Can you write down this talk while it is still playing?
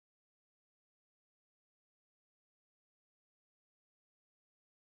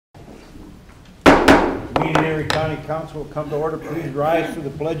meeting of Erie County Council will come to order. Please rise for the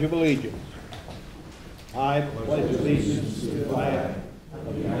Pledge of Allegiance. I pledge allegiance to the flag of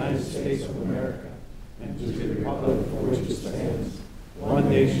the United States of America and to the republic for which it stands, one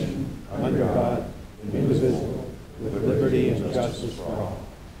nation, under God, indivisible, with liberty and justice for all.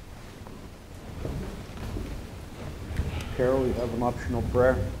 Carol, you have an optional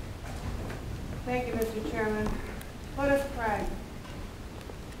prayer? Thank you, Mr. Chairman. Let us pray.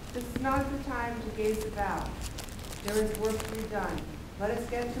 This is not the time to gaze about. There is work to be done. Let us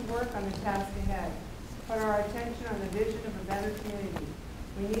get to work on the task ahead. Put our attention on the vision of a better community.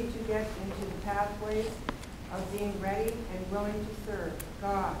 We need to get into the pathways of being ready and willing to serve.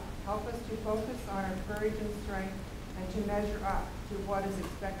 God, help us to focus on our courage and strength and to measure up to what is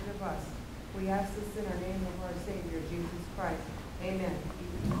expected of us. We ask this in our name of our Savior, Jesus Christ. Amen.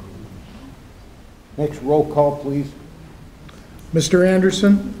 Next roll call, please. Mr.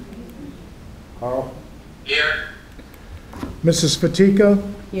 Anderson? Carl? Here. Mrs. Fatica?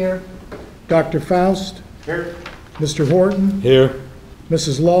 Here. Dr. Faust? Here. Mr. Horton? Here.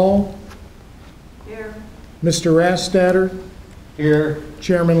 Mrs. Law? Here. Mr. Rastatter? Here.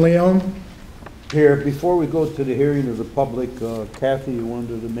 Chairman Leone? Here. Before we go to the hearing of the public, Kathy, you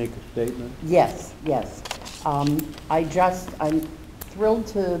wanted to make a statement? Yes. I'm thrilled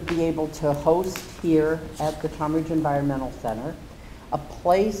to be able to host here at the Talmadge Environmental Center, a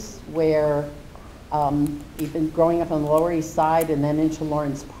place where, even growing up on the Lower East Side and then into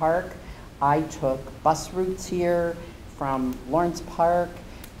Lawrence Park, I took bus routes here from Lawrence Park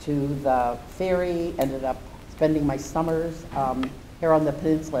to the ferry, ended up spending my summers here on the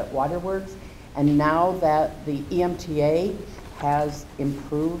peninsula at Waterworks. And now that the EMTA has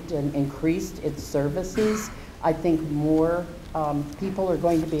improved and increased its services, I think more people are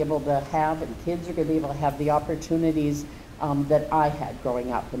going to be able to have, and kids are going to be able to have the opportunities that I had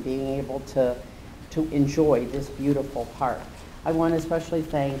growing up and being able to enjoy this beautiful park. I want to especially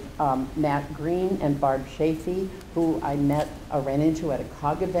thank Matt Green and Barb Chafee, who I ran into at a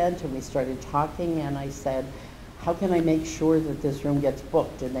COG event, and we started talking, and I said, how can I make sure that this room gets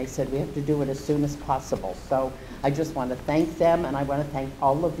booked? And they said, we have to do it as soon as possible. So I just want to thank them, and I want to thank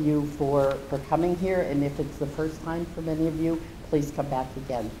all of you for coming here. And if it's the first time for many of you, please come back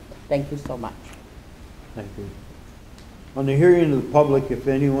again. Thank you so much. Thank you. On the hearing of the public, if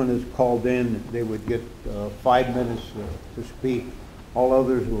anyone is called in, they would get 5 minutes to speak. All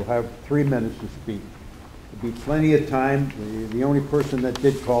others will have 3 minutes to speak. There'll be plenty of time. The only person that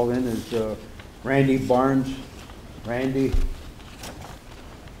did call in is Randy Barnes. Randy.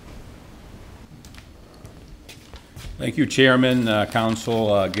 Thank you, Chairman,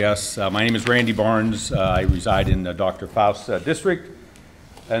 Council, guests. My name is Randy Barnes. I reside in the Dr. Faust District.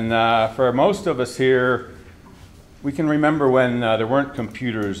 And for most of us here, we can remember when there weren't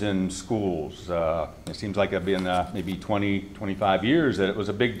computers in schools. It seems like it's been maybe 20, 25 years that it was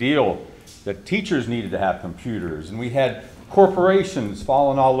a big deal that teachers needed to have computers. And we had corporations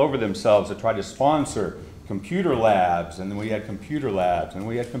falling all over themselves to try to sponsor computer labs, and then we had computer labs, and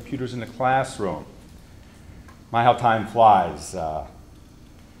we had computers in the classroom. My, how time flies.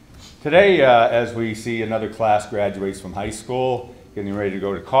 Today, as we see another class graduates from high school, getting ready to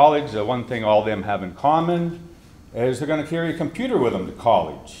go to college, one thing all of them have in common is they're going to carry a computer with them to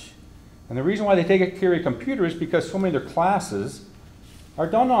college. And the reason why they carry a computer is because so many of their classes are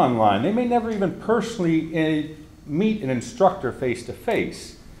done online. They may never even personally meet an instructor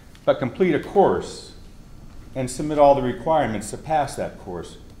face-to-face, but complete a course and submit all the requirements to pass that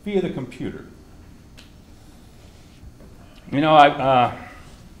course via the computer. You know,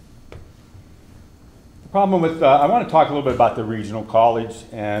 the problem with, I want to talk a little bit about the regional college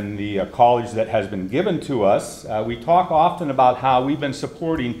and the college that has been given to us. We talk often about how we've been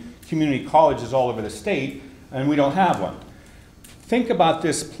supporting community colleges all over the state, and we don't have one. Think about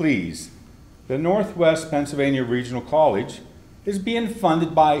this, please. The Northwest Pennsylvania Regional College is being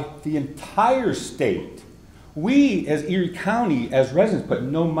funded by the entire state. We, as Erie County, as residents, put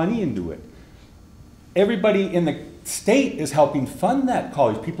no money into it. Everybody in the state is helping fund that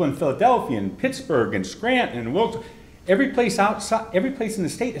college. People in Philadelphia and Pittsburgh and Scranton and Wilkes, every place in the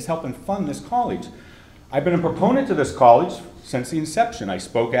state is helping fund this college. I've been a proponent to this college since the inception. I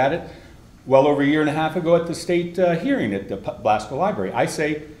spoke at it well over a year and a half ago at the state hearing at the Blasco Library. I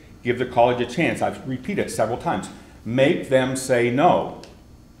say, give the college a chance. I've repeated it several times. Make them say no.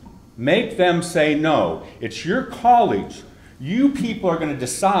 Make them say no. It's your college. You people are going to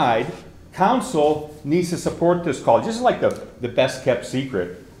decide. Council needs to support this college. This is like the best kept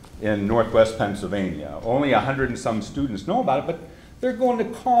secret in Northwest Pennsylvania. Only 100 and some students know about it, but they're going to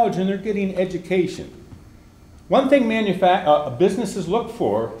college and they're getting education. One thing businesses look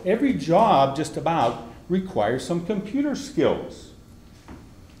for, every job just about requires some computer skills.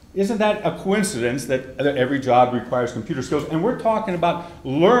 Isn't that a coincidence that every job requires computer skills? And we're talking about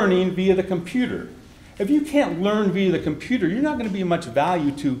learning via the computer. If you can't learn via the computer, you're not going to be much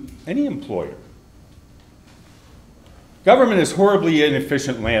value to any employer. Government is horribly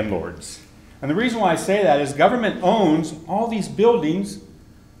inefficient landlords. And the reason why I say that is government owns all these buildings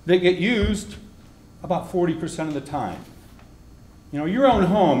that get used about 40% of the time. You know, your own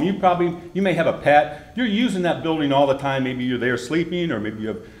home, you may have a pet, you're using that building all the time, maybe you're there sleeping, or maybe you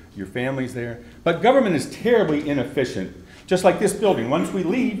have your family's there. But government is terribly inefficient. Just like this building, once we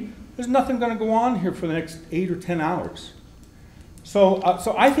leave, there's nothing going to go on here for the next 8 or 10 hours. So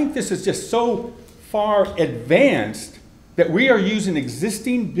I think this is just so far advanced that we are using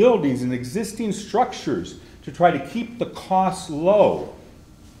existing buildings and existing structures to try to keep the costs low.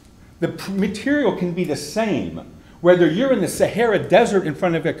 The material can be the same, whether you're in the Sahara Desert in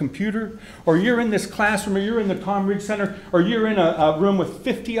front of a computer, or you're in this classroom, or you're in the Tom Ridge Center, or you're in a room with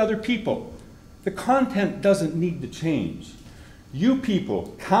 50 other people. The content doesn't need to change. You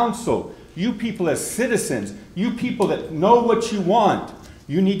people, council, you people as citizens, you people that know what you want,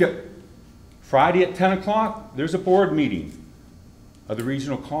 you need to, Friday at 10 o'clock, there's a board meeting of the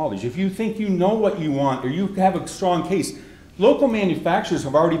regional college. If you think you know what you want, or you have a strong case, local manufacturers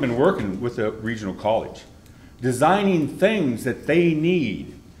have already been working with the regional college, designing things that they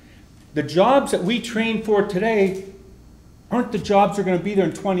need. The jobs that we train for today aren't the jobs that are going to be there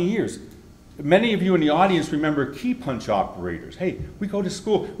in 20 years. Many of you in the audience remember key punch operators. Hey, we go to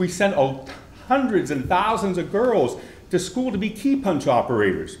school, we send hundreds and thousands of girls to school to be key punch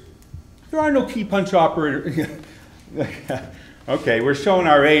operators. There are no key punch operators. Okay, we're showing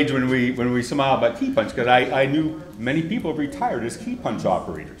our age when we smile about key punch, because I knew many people retired as key punch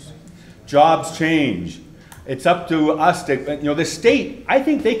operators. Jobs change. It's up to us to, you know, the state, I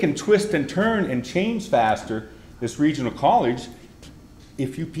think they can twist and turn and change faster, this regional college,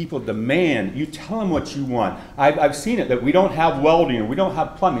 if you people demand, you tell them what you want. I've seen it, that we don't have welding or we don't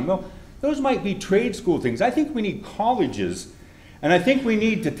have plumbing. Well, those might be trade school things. I think we need colleges, and I think we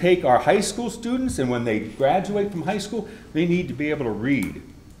need to take our high school students, and when they graduate from high school, they need to be able to read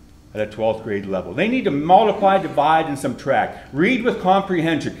at a 12th grade level. They need to multiply, divide, and subtract. Read with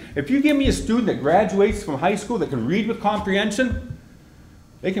comprehension. If you give me a student that graduates from high school that can read with comprehension,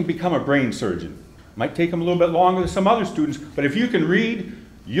 they can become a brain surgeon. Might take them a little bit longer than some other students, but if you can read,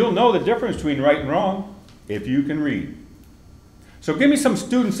 you'll know the difference between right and wrong if you can read. So give me some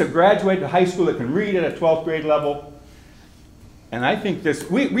students that graduate high school that can read at a 12th grade level. And I think this,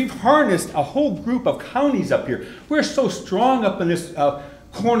 we've harnessed a whole group of counties up here. We're so strong up in this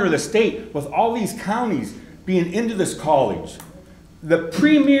corner of the state with all these counties being into this college. The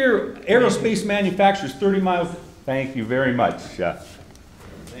premier aerospace manufacturers 30 miles. Thank you very much.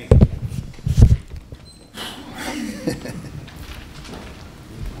 Thank you.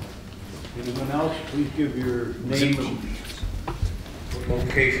 Anyone else, please give your name, what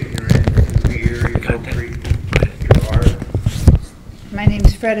location you're in, the Erie, Oak Creek, your art. My name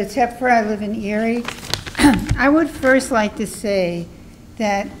is Freda Tepfer. I live in Erie. I would first like to say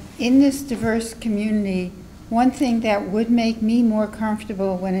that in this diverse community, one thing that would make me more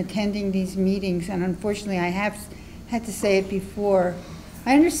comfortable when attending these meetings, and unfortunately I have had to say it before,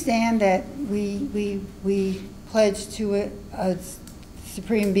 I understand that we pledge to a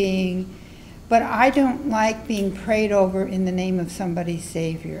supreme being, but I don't like being prayed over in the name of somebody's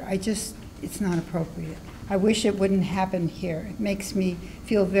savior. It's not appropriate. I wish it wouldn't happen here. It makes me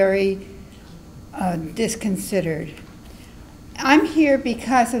feel very disconsidered. I'm here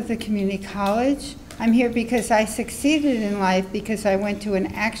because of the community college. I'm here because I succeeded in life because I went to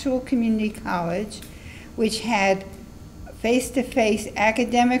an actual community college which had face-to-face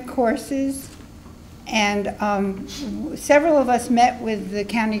academic courses, and several of us met with the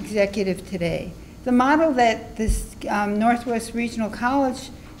county executive today. The model that this Northwest Regional College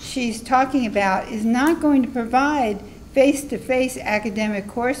she's talking about is not going to provide face-to-face academic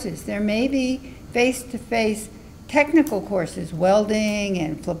courses. There may be face-to-face technical courses, welding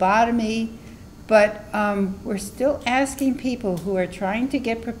and phlebotomy, but we're still asking people who are trying to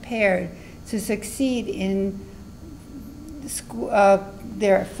get prepared to succeed in school,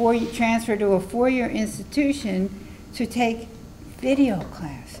 their transfer to a four-year institution to take video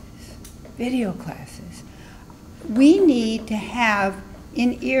classes. We need to have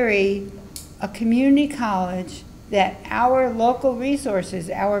in Erie a community college that our local resources,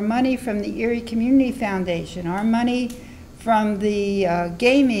 our money from the Erie Community Foundation, our money from the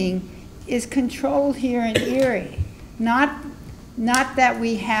gaming is controlled here in Erie, not not that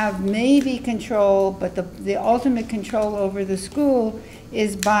we have maybe control, but the ultimate control over the school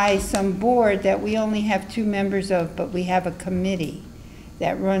is by some board that we only have 2 members of, but we have a committee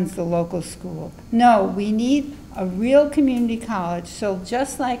that runs the local school. No, we need a real community college, so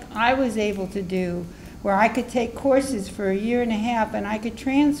just like I was able to do, where I could take courses for a year and a half and I could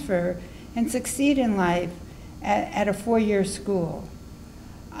transfer and succeed in life at a 4-year school.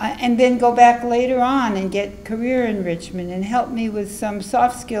 And then go back later on and get career enrichment and help me with some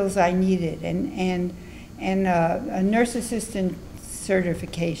soft skills I needed and a nurse assistant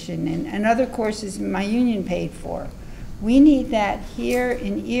certification and other courses my union paid for. We need that here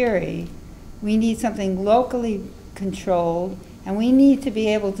in Erie. We need something locally controlled, and we need to be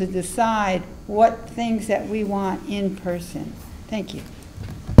able to decide what things that we want in person. Thank you.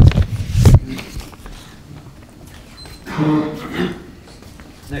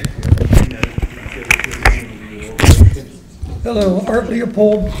 Hello, Art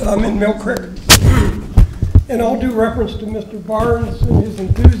Leopold. I'm in Mill Creek. And all due reference to Mr. Barnes and his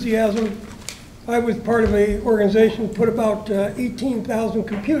enthusiasm, I was part of an organization that put about 18,000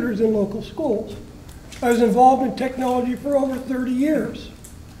 computers in local schools. I was involved in technology for over 30 years.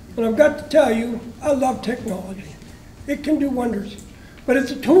 And I've got to tell you, I love technology. It can do wonders. But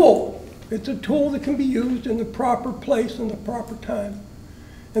it's a tool. It's a tool that can be used in the proper place and the proper time.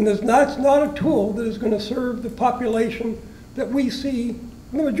 And that's not a tool that is going to serve the population that we see,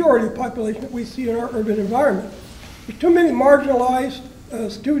 the majority of the population that we see in our urban environment. There's too many marginalized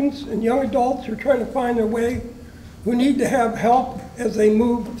students and young adults who are trying to find their way, who need to have help as they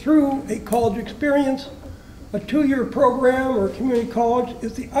move through a college experience. A 2-year program or community college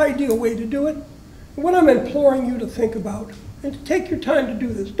is the ideal way to do it. And what I'm imploring you to think about, and to take your time to do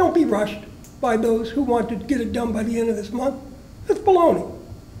this, don't be rushed by those who want to get it done by the end of this month. That's baloney.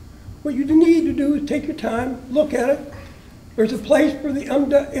 What you need to do is take your time, look at it. There's a place for the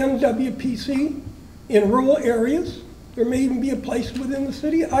MWPC in rural areas. There may even be a place within the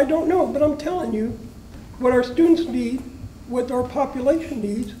city. I don't know, but I'm telling you, what our students need, what our population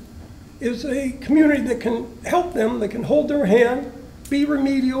needs, is a community that can help them, that can hold their hand, be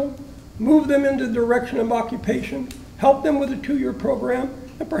remedial, move them into the direction of occupation, help them with a 2-year program,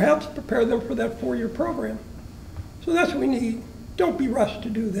 and perhaps prepare them for that 4-year program. So that's what we need. Don't be rushed to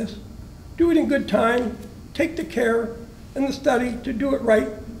do this. Do it in good time. Take the care and the study to do it right.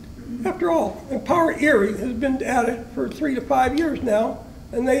 After all, Empower Erie has been at it for 3 to 5 years now,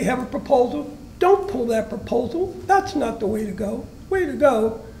 and they have a proposal. Don't pull that proposal. That's not the way to go. The way to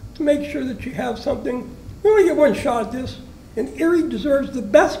go is to make sure that you have something. We only get one shot at this, and Erie deserves the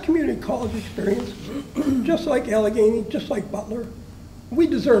best community college experience, just like Allegheny, just like Butler. We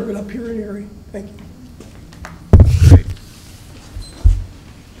deserve it up here in Erie. Thank you.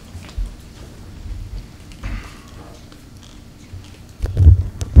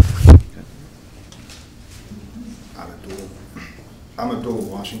 I'm Abdul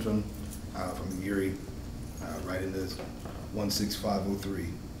Washington from Erie, right in this 16503.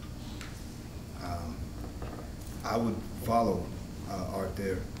 I would follow Art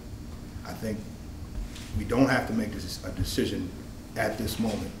there. I think we don't have to make a decision at this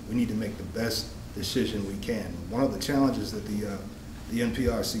moment. We need to make the best decision we can. One of the challenges that the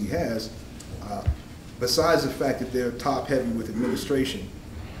NPRC has, besides the fact that they're top heavy with administration,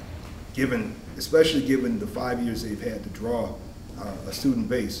 especially given the 5 years they've had to draw a student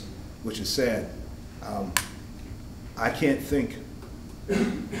base, which is sad. I can't think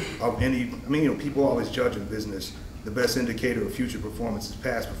of any, people always judge in business, the best indicator of future performance is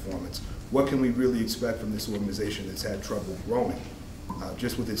past performance. What can we really expect from this organization that's had trouble growing,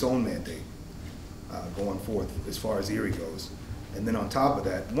 just with its own mandate going forth as far as Erie goes? And then on top of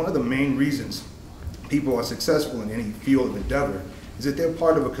that, one of the main reasons people are successful in any field of endeavor is that they're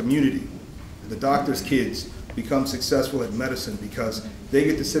part of a community. The doctors' kids become successful at medicine because they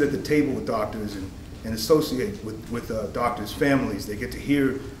get to sit at the table with doctors and associate with doctors' families. They get to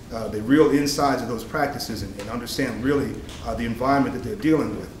hear the real insides of those practices and understand really the environment that they're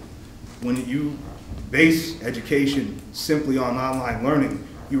dealing with. When you base education simply on online learning,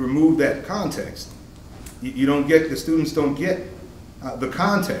 you remove that context. The students don't get the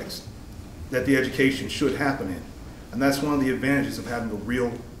context that the education should happen in. And that's one of the advantages of having a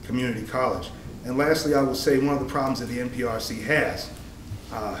real community college. And lastly, I will say one of the problems that the NPRC has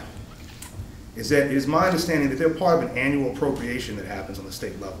is that it is my understanding that they're part of an annual appropriation that happens on the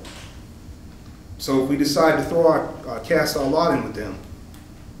state level. So if we decide to cast our lot in with them,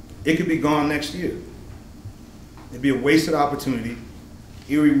 it could be gone next year. It'd be a wasted opportunity.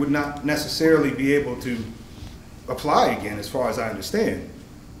 Erie would not necessarily be able to apply again, as far as I understand.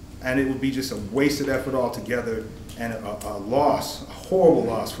 And it would be just a wasted effort altogether. and a loss, a horrible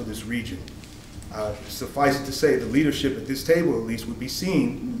loss for this region. Suffice it to say, the leadership at this table at least would be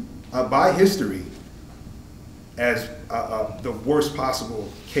seen by history as the worst possible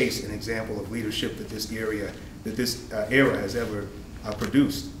case and example of leadership that this era has ever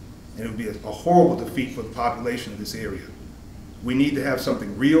produced. And it would be a horrible defeat for the population of this area. We need to have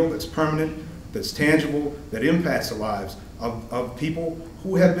something real, that's permanent, that's tangible, that impacts the lives of people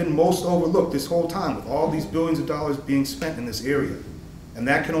who have been most overlooked this whole time, with all these billions of dollars being spent in this area. And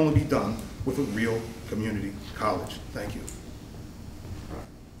that can only be done with a real community college. Thank you.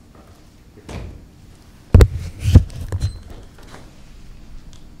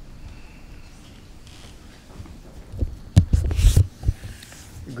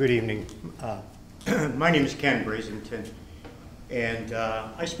 Good evening. My name is Ken Brazington, and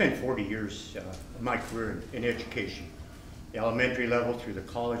I spent 40 years of my career in education, the elementary level through the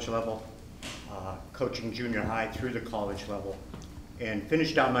college level, coaching junior high through the college level, and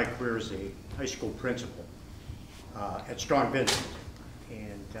finished out my career as a high school principal at Strong Vincent.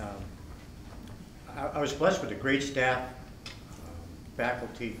 And I was blessed with a great staff,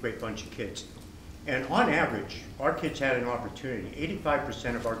 faculty, great bunch of kids. And on average, our kids had an opportunity.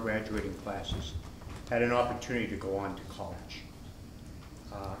 85% of our graduating classes had an opportunity to go on to college.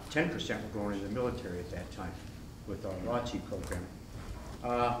 10% were going in the military at that time with our ROTC program.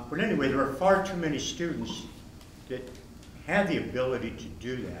 But anyway, there are far too many students that had the ability to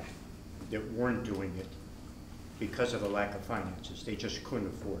do that weren't doing it because of the lack of finances. They just couldn't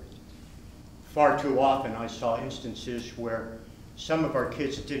afford it. Far too often I saw instances where some of our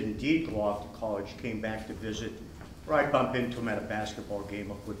kids that did indeed go off to college came back to visit, or I'd bump into them at a basketball game,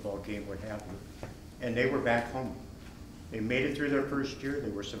 a football game, what have you, and they were back home. They made it through their first year,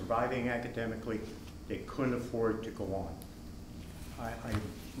 they were surviving academically, they couldn't afford to go on. I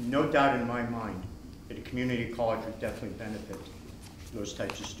no doubt in my mind that a community college would definitely benefit those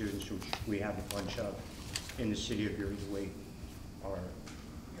types of students, which we have a bunch of in the city of Erie, the way our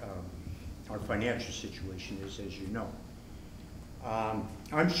financial situation is, as you know.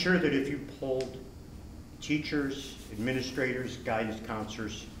 I'm sure that if you polled teachers, administrators, guidance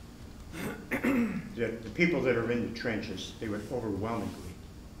counselors, the people that are in the trenches, they would overwhelmingly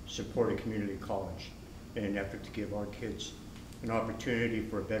support a community college in an effort to give our kids an opportunity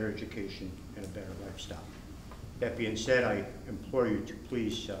for a better education and a better lifestyle. That being said, I implore you to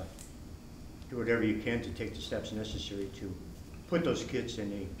please do whatever you can to take the steps necessary to put those kids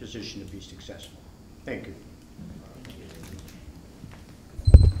in a position to be successful. Thank you.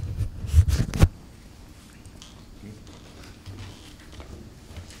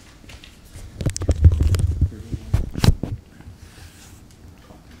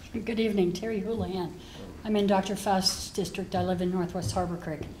 Good evening, Terry Houlihan. I'm in Dr. Faust's district. I live in Northwest Harbor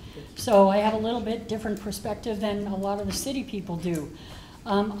Creek. So I have a little bit different perspective than a lot of the city people do.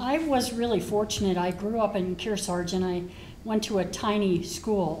 I was really fortunate. I grew up in Kearsarge and I went to a tiny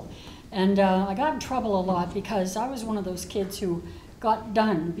school. And I got in trouble a lot because I was one of those kids who got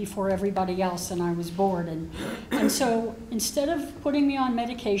done before everybody else and I was bored. And so instead of putting me on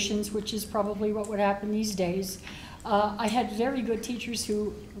medications, which is probably what would happen these days, I had very good teachers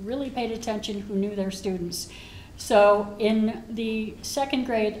who really paid attention, who knew their students. So in the second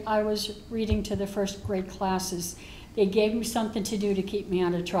grade, I was reading to the first grade classes. They gave me something to do to keep me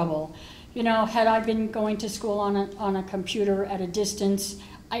out of trouble. You know, had I been going to school on a computer at a distance,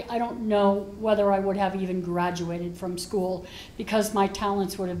 I don't know whether I would have even graduated from school because my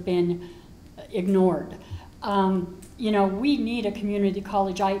talents would have been ignored. You know, we need a community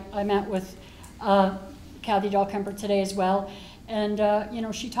college. I met with Kathy Dahlkemper today as well, and you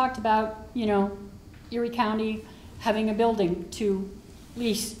know, she talked about, you know, Erie County having a building to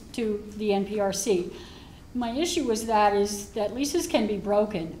lease to the NPRC. My issue is that leases can be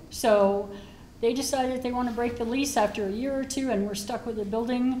broken. So they decided they want to break the lease after a year or two, and we're stuck with a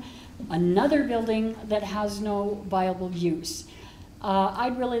building, another building that has no viable use.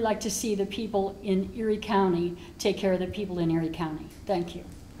 I'd really like to see the people in Erie County take care of the people in Erie County. Thank you.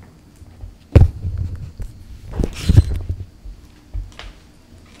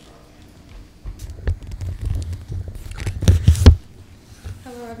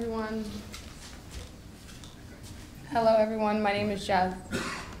 Hello everyone, my name is Jasmine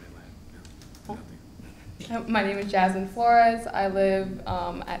Flores. I live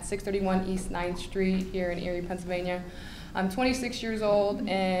at 631 East 9th Street here in Erie, Pennsylvania. I'm 26 years old,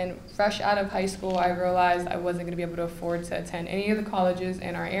 and fresh out of high school I realized I wasn't going to be able to afford to attend any of the colleges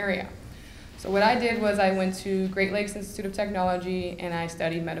in our area. So what I did was I went to Great Lakes Institute of Technology and I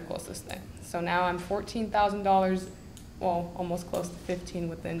studied medical assistant. So now I'm $14,000, well, almost close to 15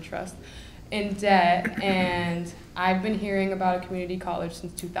 with the interest. in debt, and I've been hearing about a community college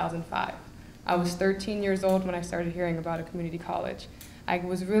since 2005. I was 13 years old when I started hearing about a community college. I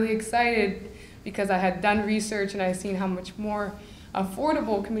was really excited because I had done research and I seen how much more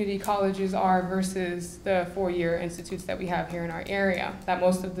affordable community colleges are versus the four-year institutes that we have here in our area, that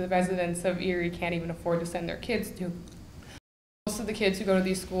most of the residents of Erie can't even afford to send their kids to. Most of the kids who go to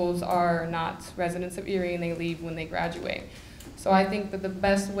these schools are not residents of Erie, and they leave when they graduate. So I think that the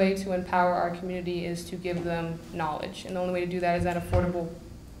best way to empower our community is to give them knowledge, and the only way to do that is at affordable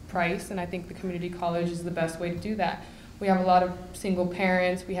price, and I think the community college is the best way to do that. We have a lot of single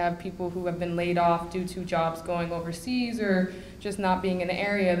parents, we have people who have been laid off due to jobs going overseas or just not being in the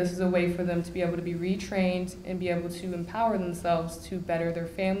area. This is a way for them to be able to be retrained and be able to empower themselves to better their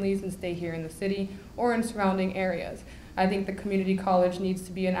families and stay here in the city or in surrounding areas. I think the community college needs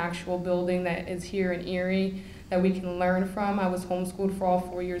to be an actual building that is here in Erie that we can learn from. I was homeschooled for all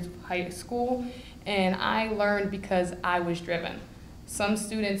 4 years of high school, and I learned because I was driven. Some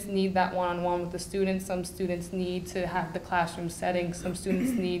students need that one-on-one with the students. Some students need to have the classroom setting. Some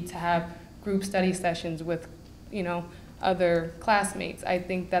students need to have group study sessions with, other classmates. I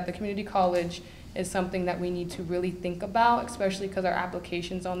think that the community college is something that we need to really think about, especially because our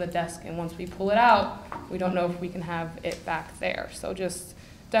application's on the desk, and once we pull it out, we don't know if we can have it back there. So just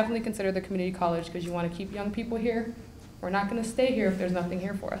definitely consider the community college because you want to keep young people here. We're not going to stay here if there's nothing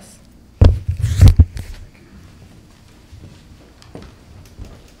here for us.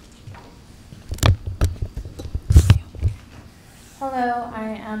 Hello, I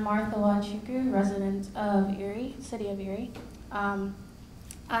am Martha Wachuku, resident of Erie, city of Erie. I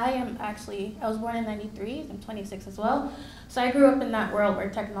was born in '93, I'm 26 as well, so I grew up in that world where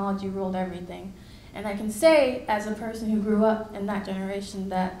technology ruled everything. And I can say, as a person who grew up in that generation,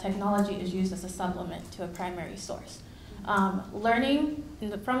 that technology is used as a supplement to a primary source. Learning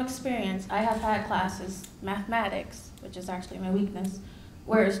from experience, I have had classes, mathematics, which is actually my weakness,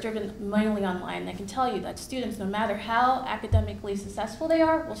 where it's driven mainly online. And I can tell you that students, no matter how academically successful they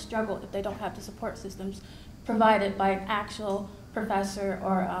are, will struggle if they don't have the support systems provided by an actual professor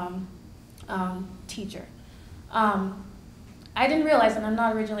or teacher. I didn't realize, and I'm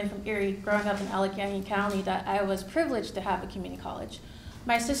not originally from Erie, growing up in Allegheny County, that I was privileged to have a community college.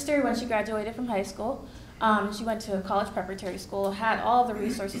 My sister, when she graduated from high school, she went to a college preparatory school, had all the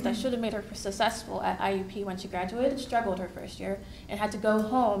resources that should have made her successful at IUP when she graduated, struggled her first year, and had to go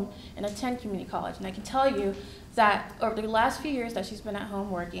home and attend community college. And I can tell you that over the last few years that she's been at home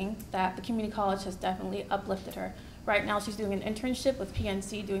working, that the community college has definitely uplifted her. Right now she's doing an internship with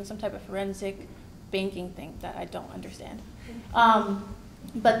PNC, doing some type of forensic banking thing that I don't understand.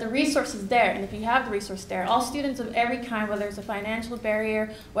 But the resource is there, and if you have the resource there, all students of every kind, whether it's a financial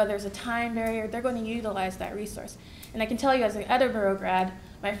barrier, whether it's a time barrier, they're going to utilize that resource. And I can tell you as an Edinburgh grad,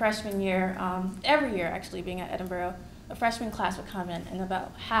 my freshman year, every year actually being at Edinburgh, a freshman class would come in and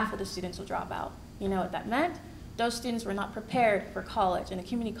about half of the students would drop out. You know what that meant? Those students were not prepared for college. And a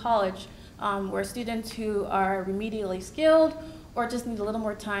community college where students who are remedially skilled or just need a little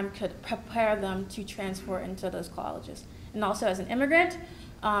more time could prepare them to transfer into those colleges. And also as an immigrant,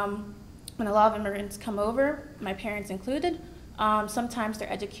 when a lot of immigrants come over, my parents included, sometimes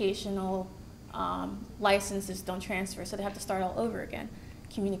their educational licenses don't transfer, so they have to start all over again.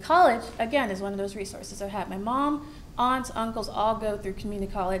 Community college, again, is one of those resources I have. My mom, aunts, uncles all go through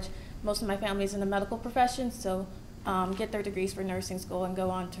community college. Most of my family is in the medical profession, so get their degrees for nursing school and go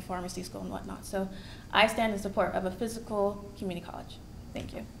on to pharmacy school and whatnot. So I stand in support of a physical community college.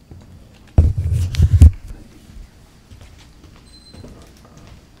 Thank you.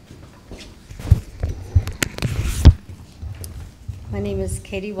 My name is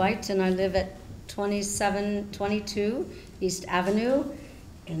Katie White, and I live at 2722 East Avenue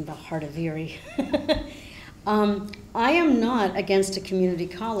in the heart of Erie. I am not against a community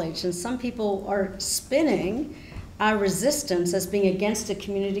college, and some people are spinning our resistance as being against a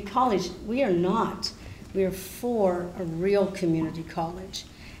community college. We are not. We are for a real community college.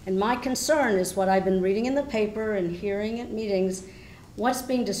 And my concern is what I've been reading in the paper and hearing at meetings. What's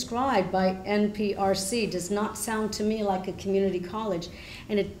being described by NPRC does not sound to me like a community college,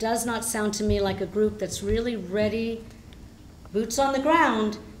 and it does not sound to me like a group that's really ready, boots on the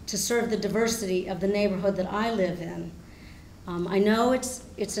ground, to serve the diversity of the neighborhood that I live in. I know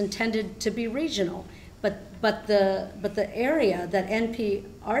it's intended to be regional, but the area that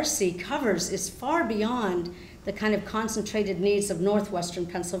NPRC covers is far beyond the kind of concentrated needs of northwestern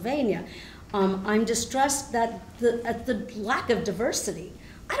Pennsylvania. I'm distressed at the lack of diversity.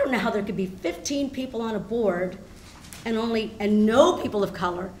 I don't know how there could be 15 people on a board and no people of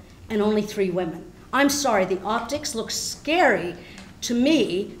color and only 3 women. I'm sorry, the optics look scary to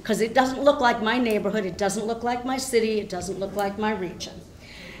me, because it doesn't look like my neighborhood, it doesn't look like my city, it doesn't look like my region.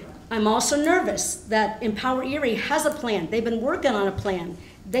 I'm also nervous that Empower Erie has a plan. They've been working on a plan.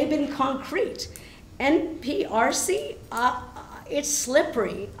 They've been concrete. NPRC, it's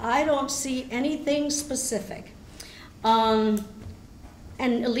slippery. I don't see anything specific. And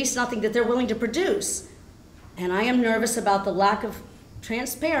at least nothing that they're willing to produce. And I am nervous about the lack of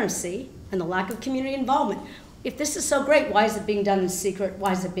transparency and the lack of community involvement. If this is so great, why is it being done in secret?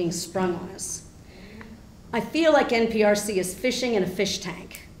 Why is it being sprung on us? I feel like NPRC is fishing in a fish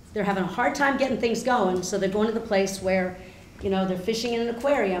tank. They're having a hard time getting things going, so they're going to the place where, you know, they're fishing in an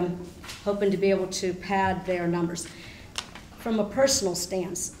aquarium, hoping to be able to pad their numbers. From a personal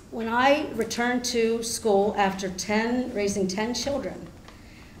stance, when I returned to school after raising 10 children,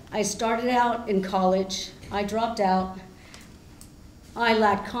 I started out in college, I dropped out, I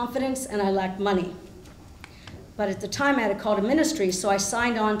lacked confidence and I lacked money. But at the time I had a call to ministry, so I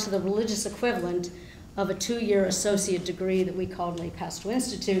signed on to the religious equivalent of a 2-year associate degree that we called Lay Pastoral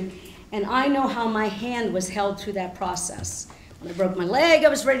Institute, and I know how my hand was held through that process. When I broke my leg, I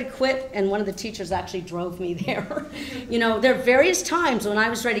was ready to quit, and one of the teachers actually drove me there. You know, there are various times when I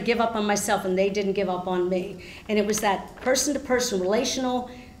was ready to give up on myself and they didn't give up on me. And it was that person-to-person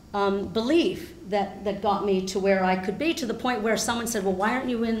relational belief that got me to where I could be, to the point where someone said, well, why aren't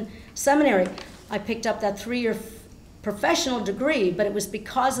you in seminary? I picked up that 3-year professional degree, but it was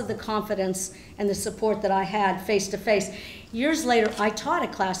because of the confidence and the support that I had face-to-face. Years later, I taught a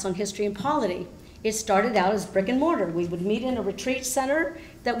class on history and polity. It started out as brick and mortar. We would meet in a retreat center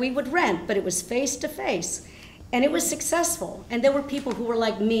that we would rent, but it was face-to-face. And it was successful. And there were people who were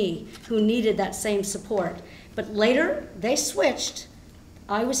like me who needed that same support. But later, they switched.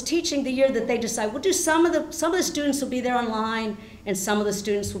 I was teaching the year that they decided, we'll do some of the students will be there online and some of the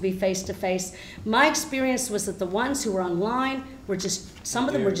students will be face-to-face. My experience was that the ones who were online were just, some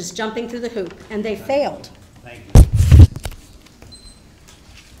of them were just jumping through the hoop, and they failed. Thank you.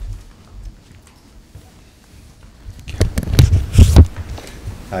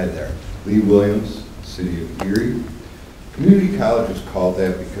 Hi there. Lee Williams, City of Erie. Community college is called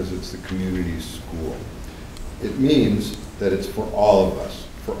that because it's the community's school. It means that it's for all of us,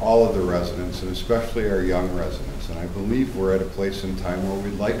 for all of the residents, and especially our young residents. And I believe we're at a place in time where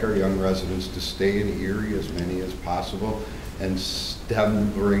we'd like our young residents to stay in Erie, as many as possible, and stem the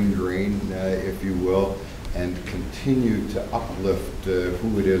brain drain, if you will, and continue to uplift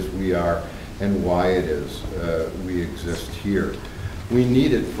who it is we are and why it is we exist here. We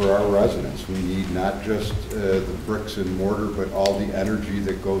need it for our residents. We need not just the bricks and mortar, but all the energy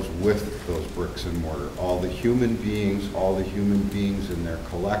that goes with those bricks and mortar. All the human beings in their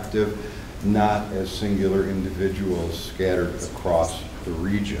collective, not as singular individuals scattered across the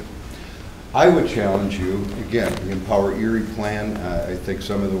region. I would challenge you, again, the Empower Erie plan, I think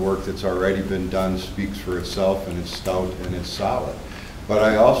some of the work that's already been done speaks for itself, and it's stout and it's solid. But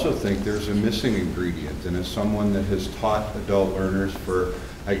I also think there's a missing ingredient, and as someone that has taught adult learners for,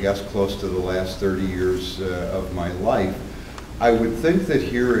 I guess, close to the last 30 years of my life, I would think that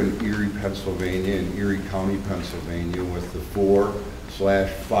here in Erie, Pennsylvania, in Erie County, Pennsylvania, with the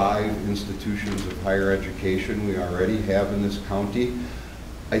 4/5 institutions of higher education we already have in this county,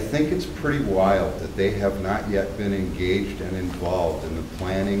 I think it's pretty wild that they have not yet been engaged and involved in the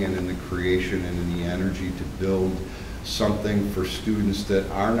planning and in the creation and in the energy to build something for students that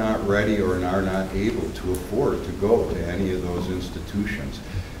are not ready or are not able to afford to go to any of those institutions.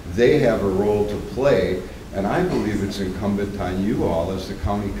 They have a role to play, and I believe it's incumbent on you all as the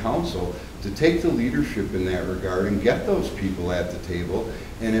county council to take the leadership in that regard and get those people at the table.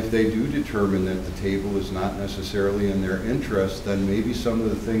 And if they do determine that the table is not necessarily in their interest, then maybe some of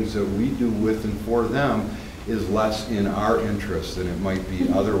the things that we do with and for them is less in our interest than it might be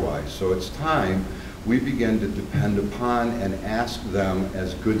otherwise. So it's time we begin to depend upon and ask them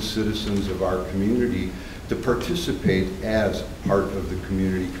as good citizens of our community to participate as part of the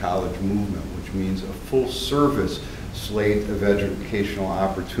community college movement, which means a full service slate of educational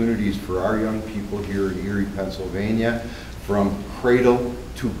opportunities for our young people here in Erie, Pennsylvania, from cradle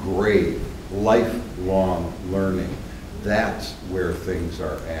to grave, lifelong learning. That's where things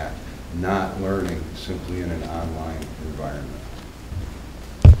are at, not learning simply in an online environment.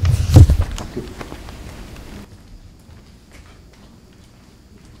 Okay.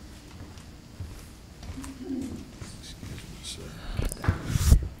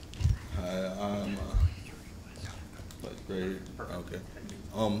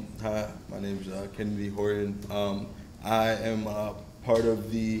 Hi, my name is Kennedy Horton. I am part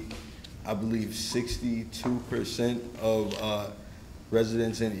of the, I believe, 62% of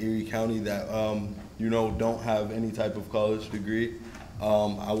residents in Erie County that, you know, don't have any type of college degree.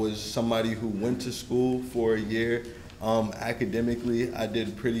 I was somebody who went to school for a year. Academically, I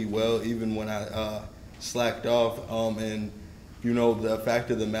did pretty well, even when I slacked off. And you know, the fact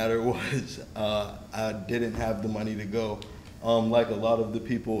of the matter was I didn't have the money to go, like a lot of the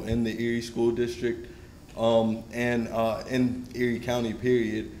people in the Erie School District and in Erie County,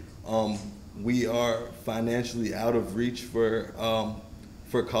 period. We are financially out of reach for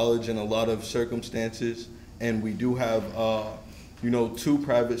college in a lot of circumstances, and we do have, you know, 2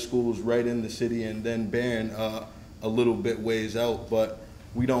 private schools right in the city, and then Barron a little bit ways out, but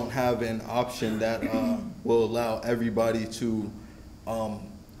we don't have an option that will allow everybody to,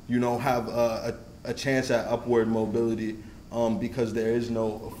 you know, have a chance at upward mobility because there is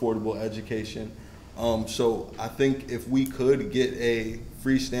no affordable education. So I think if we could get a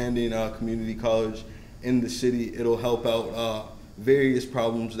freestanding community college in the city, it'll help out various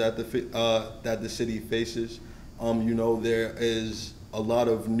problems that the city faces. You know, there is a lot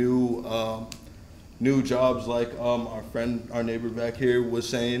of new jobs, like our neighbor back here was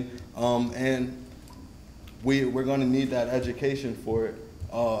saying, and we're going to need that education for it.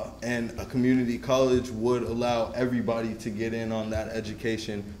 And a community college would allow everybody to get in on that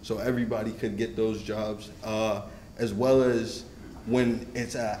education, so everybody could get those jobs, as well as when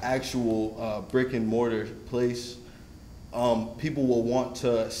it's an actual brick and mortar place. People will want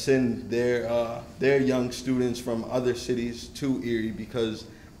to send their young students from other cities to Erie because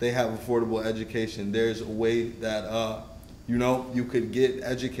they have affordable education. There's a way that you know, you could get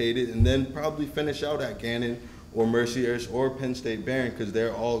educated and then probably finish out at Gannon or Mercyhurst or Penn State Barron, because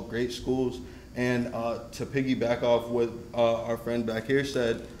they're all great schools. And to piggyback off what our friend back here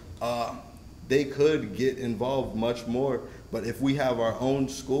said, they could get involved much more. But if we have our own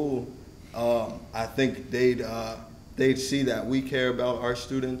school, I think they'd see that we care about our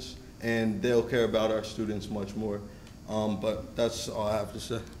students, and they'll care about our students much more. But that's all I have to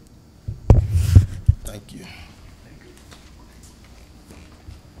say. Thank you.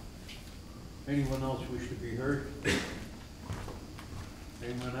 Anyone else wish to be heard?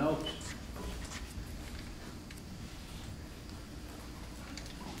 Anyone else?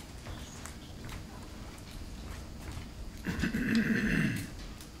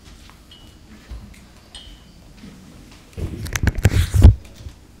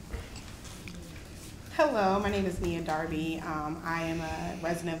 Hello, my name is Nia Darby. I am a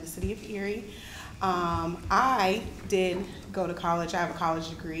resident of the city of Erie. I did go to college. I have a college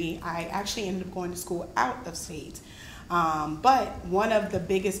degree. I actually ended up going to school out of state. But one of the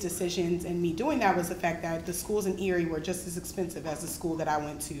biggest decisions in me doing that was the fact that the schools in Erie were just as expensive as the school that I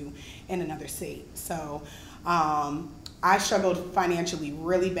went to in another state. So I struggled financially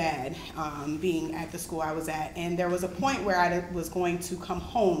really bad being at the school I was at. And there was a point where I was going to come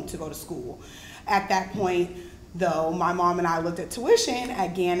home to go to school. At that point, though, my mom and I looked at tuition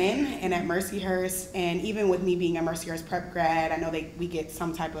at Gannon and at Mercyhurst, and even with me being a Mercyhurst prep grad, I know we get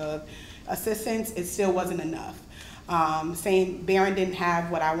some type of assistance, it still wasn't enough. Barron didn't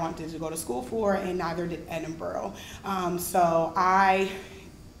have what I wanted to go to school for, and neither did Edinboro. So I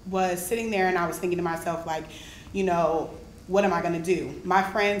was sitting there and I was thinking to myself, like, you know, what am I going to do? My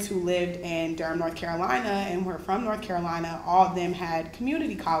friends who lived in Durham, North Carolina, and were from North Carolina, all of them had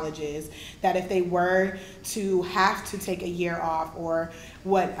community colleges that if they were to have to take a year off or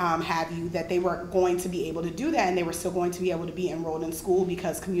what have you, that they were going to be able to do that, and they were still going to be able to be enrolled in school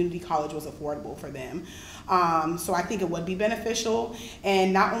because community college was affordable for them. So I think it would be beneficial,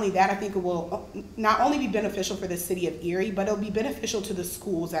 and not only that, I think it will not only be beneficial for the city of Erie, but it'll be beneficial to the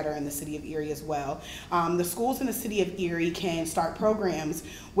schools that are in the city of Erie as well. The schools in the city of Erie can start programs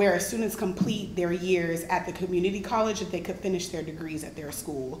where students complete their years at the community college if they could finish their degrees at their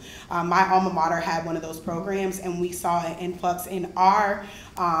school. My alma mater had one of those programs, and we saw an influx in our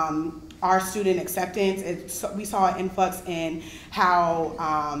student acceptance. We saw an influx in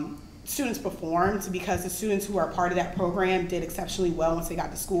how students performed, because the students who are part of that program did exceptionally well once they got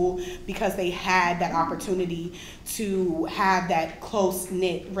to school, because they had that opportunity to have that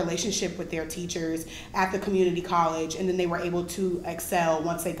close-knit relationship with their teachers at the community college, and then they were able to excel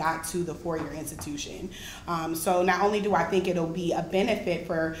once they got to the four-year institution. So not only do I think it'll be a benefit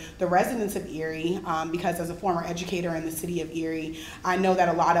for the residents of Erie, because as a former educator in the city of Erie, I know that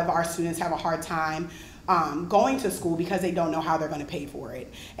a lot of our students have a hard time going to school because they don't know how they're going to pay for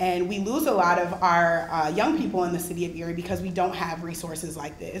it. And we lose a lot of our young people in the city of Erie because we don't have resources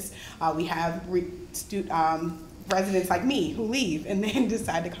like this. We have residents like me who leave and then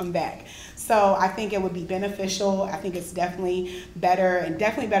decide to come back. So So I think it would be beneficial. I think it's definitely better, and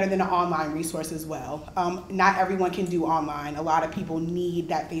definitely better than an online resource as well. Not everyone can do online. A lot of people need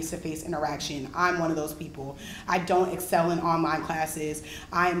that face-to-face interaction. I'm one of those people. I don't excel in online classes.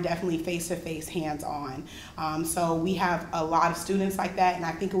 I am definitely face-to-face, hands-on. So we have a lot of students like that, and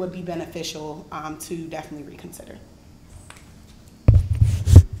I think it would be beneficial to definitely reconsider.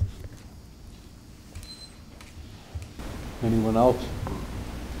 Anyone else?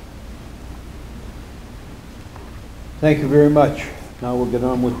 Thank you very much. Now we'll get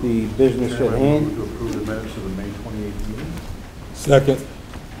on with the business at hand. To approve the minutes of the May 28th meeting. Second.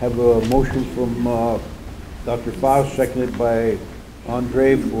 Have a motion from Dr. Faust, seconded by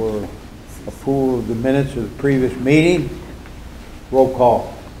Andre for approval of the minutes of the previous meeting. Roll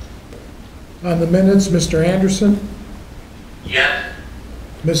call. On the minutes, Mr. Anderson? Yes.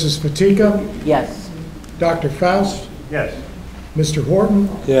 Mrs. Fatika? Yes. Dr. Faust? Yes. Mr. Horton?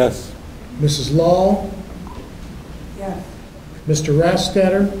 Yes. Mrs. Law? Yes. Mr.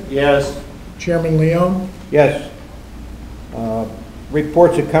 Rastetter? Yes. Chairman Leon? Yes.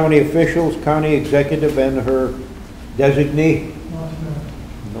 Reports of county officials, county executive, and her designee.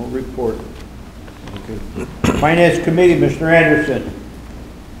 No report. Okay. Finance Committee, Mr. Anderson.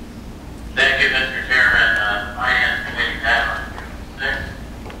 Thank you, Mr. Chairman. Finance Committee met on June 6th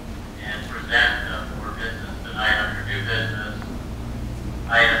and present for business tonight under new business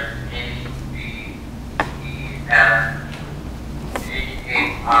items A, B, E, F, G,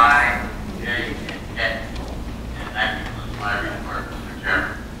 H, I, J, and K. And that concludes my report, Mr.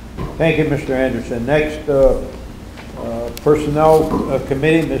 Chairman. Thank you, Mr. Anderson. Next, Personnel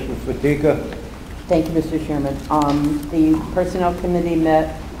Committee, Mrs. Fatika. Thank you, Mr. Chairman. The Personnel Committee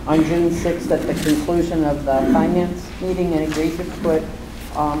met on June 6th at the conclusion of the Finance meeting and agreed to put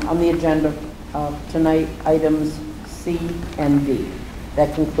on the agenda tonight items C and D.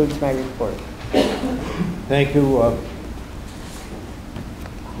 That concludes my report. Thank you.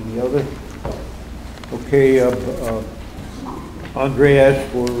 Any other? Okay, Andre asked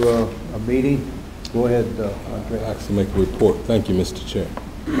for a meeting. Go ahead, Andre. I'd like to make a report. Thank you, Mr. Chair.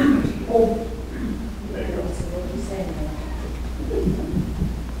 I'm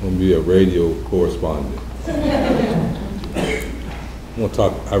going to be a radio correspondent.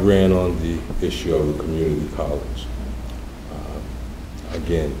 I ran on the issue of the community college.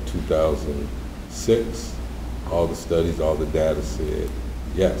 Again, 2006, all the studies, all the data said,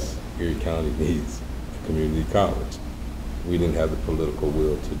 yes, Erie County needs a community college. We didn't have the political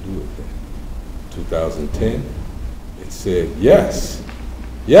will to do it then. 2010, it said, yes,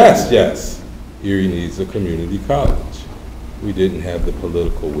 yes, yes, Erie needs a community college. We didn't have the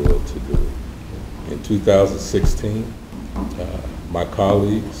political will to do it. In 2016, my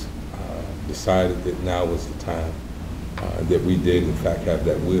colleagues decided that now was the time that we did, in fact, have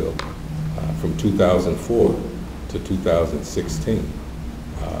that will. From 2004 to 2016,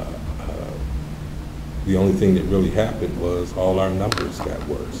 the only thing that really happened was all our numbers got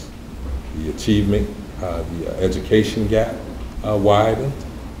worse. The achievement, the education gap widened,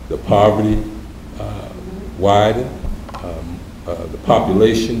 the poverty widened, the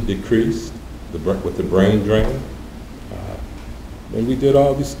population decreased with the brain drain, and we did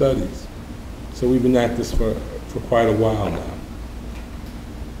all these studies. So we've been at this for quite a while now.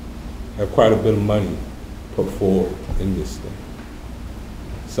 Have quite a bit of money put forward in this thing.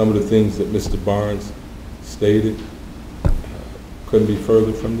 Some of the things that Mr. Barnes stated couldn't be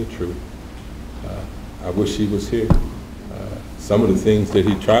further from the truth. I wish he was here. Some of the things that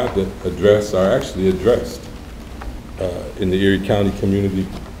he tried to address are actually addressed in the Erie County Community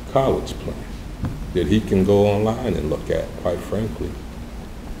College plan that he can go online and look at, quite frankly.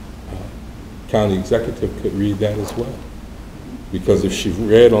 County executive could read that as well. Because if she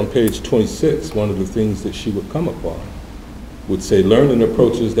read on page 26, one of the things that she would come upon would say learning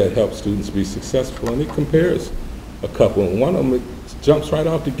approaches that help students be successful, and it compares a couple, and one of them, it jumps right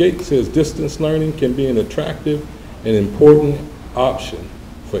off the gate, says distance learning can be an attractive and important option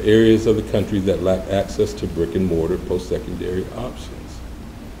for areas of the country that lack access to brick and mortar post-secondary options.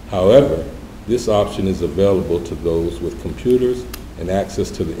 However, this option is available to those with computers and access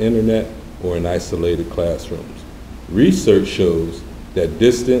to the internet or in isolated classrooms. Research shows that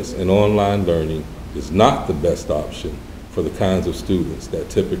distance and online learning is not the best option for the kinds of students that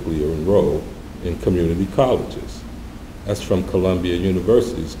typically are enrolled in community colleges. That's from Columbia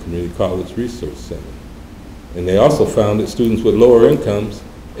University's Community College Research Center. And they also found that students with lower incomes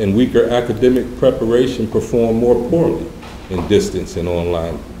and weaker academic preparation perform more poorly in distance and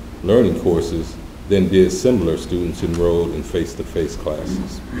online learning courses than did similar students enrolled in face-to-face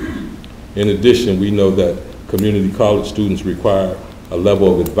classes. In addition, we know that community college students require a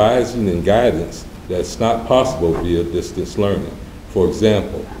level of advising and guidance that's not possible via distance learning. For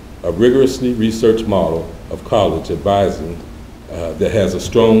example, a rigorously researched model of college advising that has a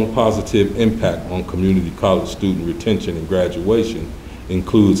strong positive impact on community college student retention and graduation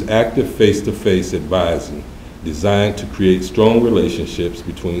includes active face-to-face advising designed to create strong relationships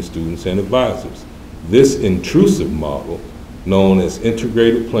between students and advisors. This intrusive model, known as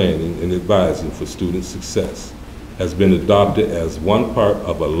integrated planning and advising for student success, has been adopted as one part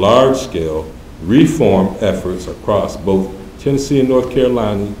of a large-scale reform efforts across both Tennessee and North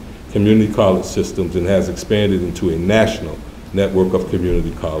Carolina community college systems and has expanded into a national network of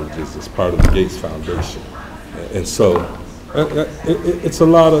community colleges as part of the Gates Foundation. And so it's a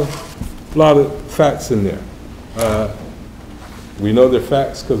lot of facts in there. We know they're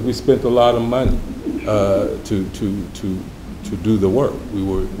facts because we spent a lot of money to do the work. We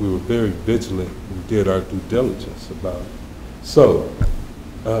were very vigilant. We did our due diligence about it. So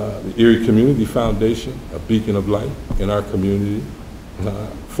the Erie Community Foundation, a beacon of light in our community,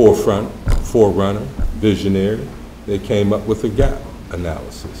 forerunner, visionary, they came up with a gap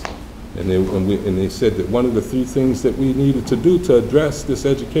analysis. And they said that one of the 3 things that we needed to do to address this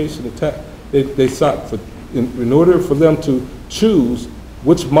education attack, they sought for, in order for them to choose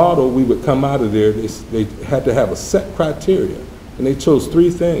which model we would come out of there, they had to have a set criteria. And they chose 3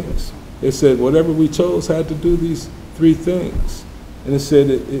 things. They said whatever we chose had to do these 3 things. And it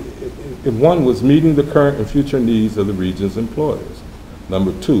said one was meeting the current and future needs of the region's employers.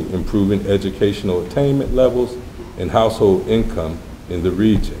 Number 2, improving educational attainment levels and household income in the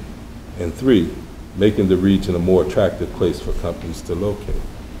region. And 3, making the region a more attractive place for companies to locate.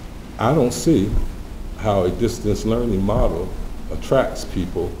 I don't see how a distance learning model attracts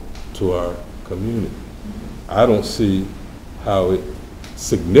people to our community. I don't see how it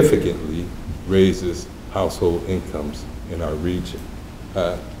significantly raises household incomes in our region.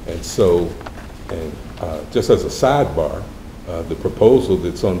 Just as a sidebar, the proposal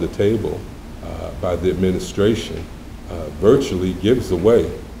that's on the table by the administration virtually gives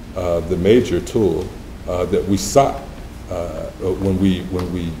away the major tool that we sought when we,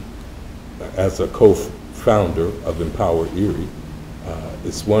 as a co-founder of Empower Erie,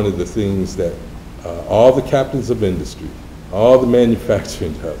 it's one of the things that all the captains of industry, all the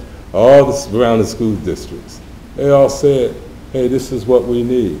manufacturing hubs, all the surrounding school districts, they all said, hey, this is what we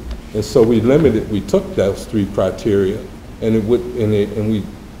need. And so we took those 3 criteria and we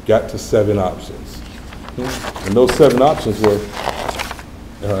got to 7 options. And those 7 options were,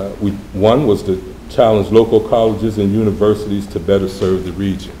 one was to challenge local colleges and universities to better serve the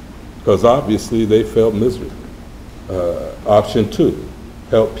region, because obviously they felt miserable. Option 2,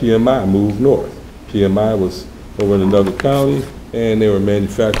 help PMI move north. PMI was over in another county, and they were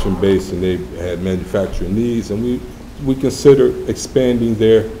manufacturing based, and they had manufacturing needs, and we considered expanding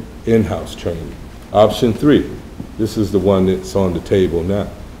their in-house training. Option 3, this is the one that's on the table now,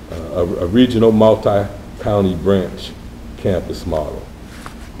 a regional multi-county branch campus model.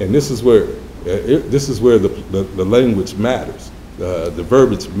 And this is where the language matters, the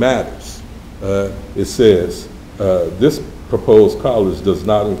verbiage matters. It says, this proposed college does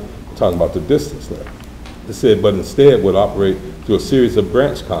not, talking about the distance level. It said, but instead would operate through a series of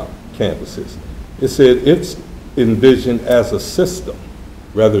branch campuses. It said it's envisioned as a system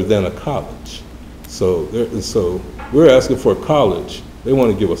rather than a college. So we're asking for a college. They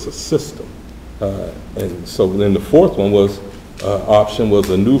want to give us a system. And so then the 4th one was, option was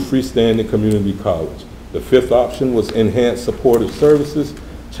a new freestanding community college. The 5th option was enhanced supportive services,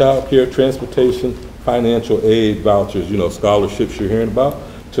 child care, transportation, financial aid, vouchers, scholarships you're hearing about,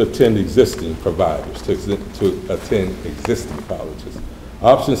 to attend existing providers, to attend existing colleges.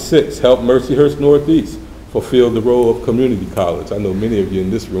 Option 6, help Mercyhurst Northeast fulfill the role of community college. I know many of you in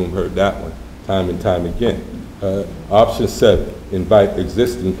this room heard that one time and time again. Option 7, invite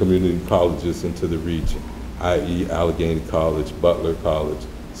existing community colleges into the region, i.e. Allegheny College, Butler College,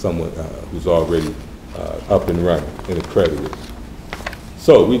 someone who's already up and running and accredited.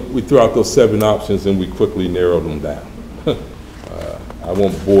 So we threw out those 7 options and we quickly narrowed them down. I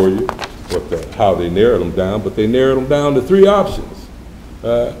won't bore you with how they narrowed them down, but they narrowed them down to 3 options.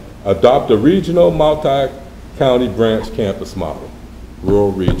 Adopt a regional multi-county branch campus model,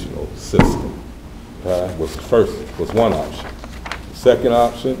 rural regional system. Was one option. The second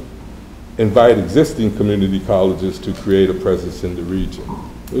option, invite existing community colleges to create a presence in the region.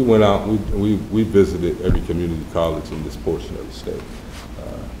 We went out, we visited every community college in this portion of the state.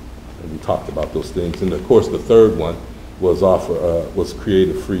 And we talked about those things. And of course, the third one was create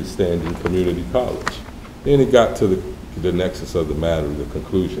a freestanding community college. Then it got to the nexus of the matter, the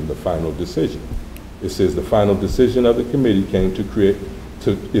conclusion, the final decision. It says the final decision of the committee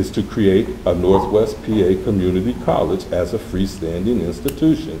is to create a Northwest PA Community College as a freestanding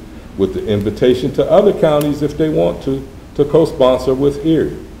institution with the invitation to other counties if they want to co-sponsor with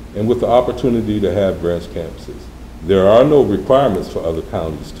Erie and with the opportunity to have branch campuses. There are no requirements for other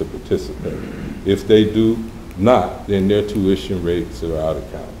counties to participate. If they do not, then their tuition rates are out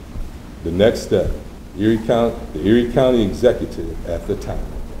of county. The next step, the Erie County Executive at the time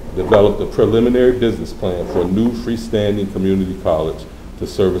developed a preliminary business plan for a new freestanding community college to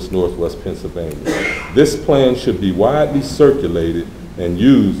service Northwest Pennsylvania. This plan should be widely circulated and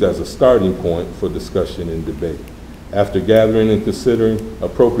used as a starting point for discussion and debate. After gathering and considering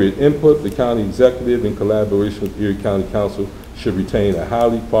appropriate input, the county executive, in collaboration with Erie County Council, should retain a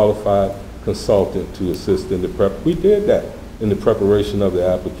highly qualified consultant to assist in the prep. We did that in the preparation of the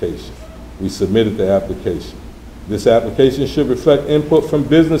application. We submitted the application. This application should reflect input from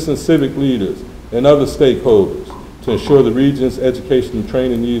business and civic leaders and other stakeholders to ensure the region's education and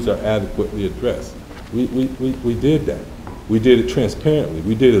training needs are adequately addressed. We did that. We did it transparently.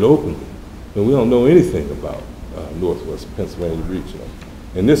 We did it openly. And we don't know anything about Northwest Pennsylvania Regional.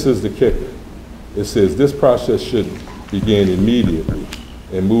 And this is the kicker. It says this process should begin immediately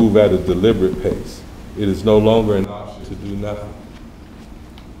and move at a deliberate pace. It is no longer an option to do nothing.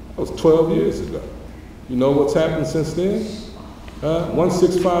 That was 12 years ago. You know what's happened since then?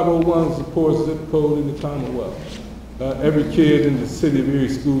 16501 is the poorest zip code in the Commonwealth. Every kid in the City of Erie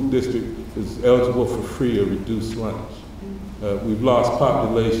School District is eligible for free or reduced lunch. We've lost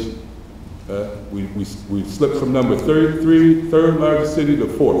population. We've slipped from number 33, third largest city, to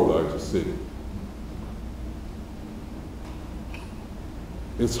fourth largest city.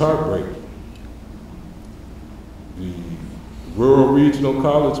 It's heartbreaking. The rural regional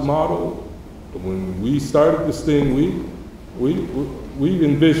college model, when we started this thing, we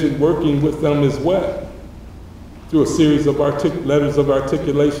envisioned working with them as well through a series of letters of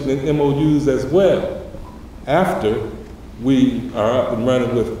articulation and MOUs as well after we are up and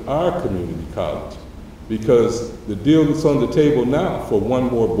running with our community college. Because the deal that's on the table now for one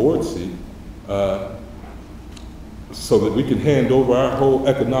more board seat, so that we can hand over our whole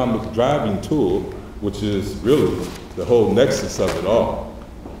economic driving tool, which is really the whole nexus of it all,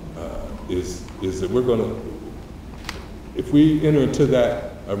 is that we're gonna, if we enter into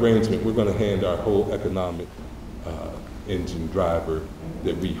that arrangement, we're gonna hand our whole economic engine driver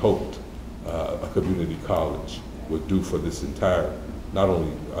that we hoped a community college would do for this entire, not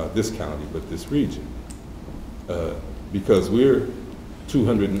only this county, but this region. Because we're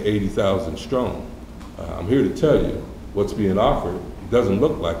 280,000 strong. I'm here to tell you what's being offered doesn't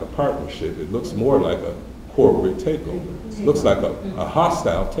look like a partnership. It looks more like a corporate takeover. It looks like a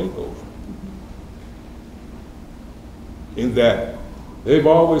hostile takeover. In that they've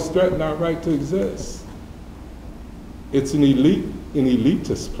always threatened our right to exist. It's an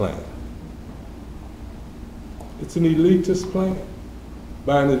elitist plan. It's an elitist plan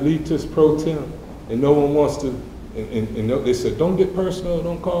by an elitist pro tem, and no one wants to, and they said, don't get personal,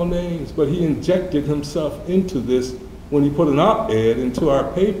 don't call names, but he injected himself into this when he put an op-ed into our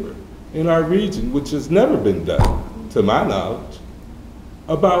paper in our region, which has never been done, to my knowledge,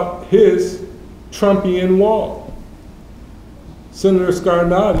 about his Trumpian wall. Senator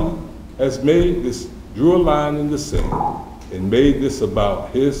Scarnati has made this, drew a line in the sand and made this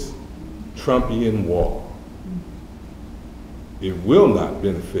about his Trumpian wall. It will not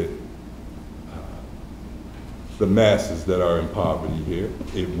benefit the masses that are in poverty here.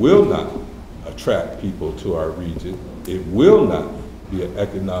 It will not attract people to our region. It will not be an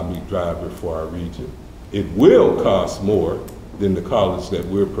economic driver for our region. It will cost more than the college that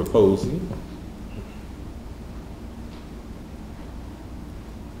we're proposing.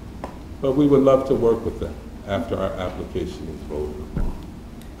 But we would love to work with them after our application is voted.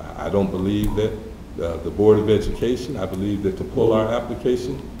 I don't believe that the Board of Education, I believe that to pull our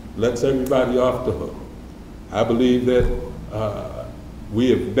application lets everybody off the hook. I believe that we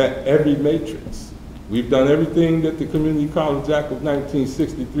have met every matrix. We've done everything that the Community College Act of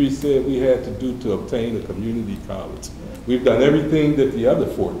 1963 said we had to do to obtain a community college. We've done everything that the other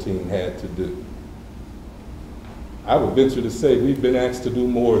 14 had to do. I would venture to say we've been asked to do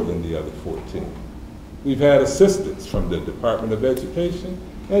more than the other 14. We've had assistance from the Department of Education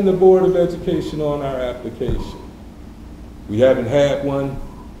and the Board of Education on our application. We haven't had one,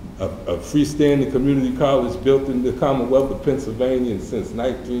 a freestanding community college built in the Commonwealth of Pennsylvania since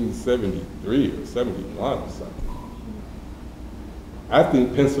 1973 or 71 or something. I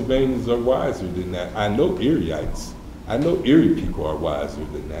think Pennsylvanians are wiser than that. I know Erieites. I know Erie people are wiser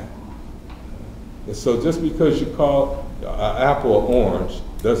than that. And so just because you call an apple an orange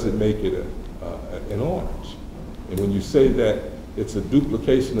doesn't make it in Orange. And when you say that it's a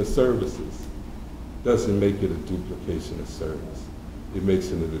duplication of services, doesn't make it a duplication of service. It makes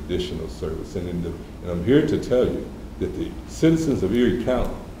it an additional service. And I'm here to tell you that the citizens of Erie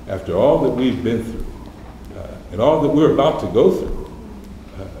County, after all that we've been through, and all that we're about to go through,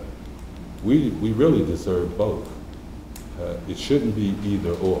 we really deserve both. It shouldn't be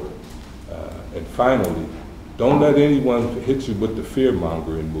either or. And finally, don't let anyone hit you with the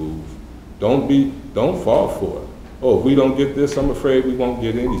fear-mongering move. Don't fall for it. Oh, if we don't get this, I'm afraid we won't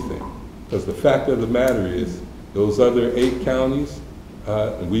get anything. Because the fact of the matter is, those other 8 counties,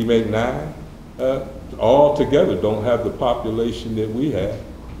 and we make 9, all together don't have the population that we have.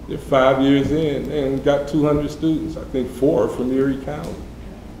 They're 5 years in and got 200 students. I think 4 from Erie County.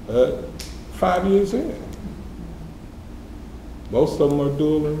 5 years in. Most of them are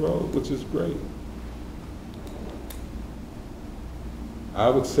dual enrolled, which is great. I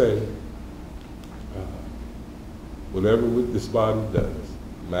would say, whatever this body does,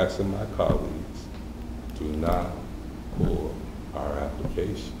 Max and my colleagues, do not pull our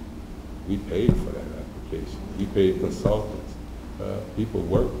application. We paid for that application. We paid consultants. People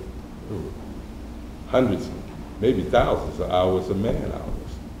work hundreds, maybe thousands of hours of man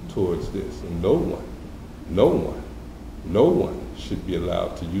hours towards this. And no one should be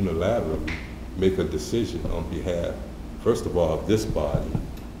allowed to unilaterally make a decision on behalf, first of all, of this body,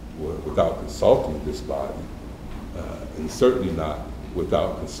 without consulting this body, and certainly not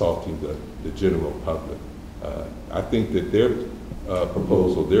without consulting the general public. I think that their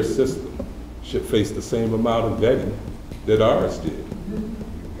proposal, their system, should face the same amount of vetting that ours did.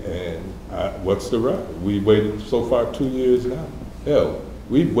 And what's the record? We waited so far 2 years now. Hell,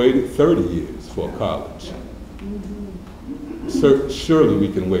 we've waited 30 years for a college. Surely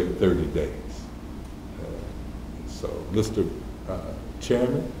we can wait 30 days. So, Mr.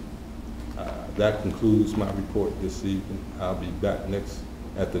 Chairman, that concludes my report this evening. I'll be back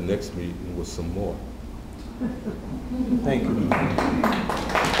at the next meeting with some more. Thank you.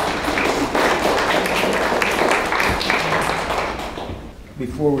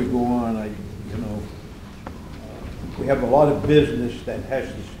 Before we go on, we have a lot of business that has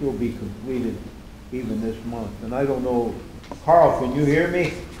to still be completed even this month. And I don't know, Carl, can you hear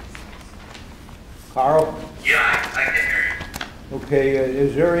me? Carl? Yeah, I can hear you. Okay,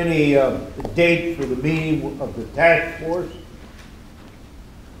 is there any date for the meeting of the task force?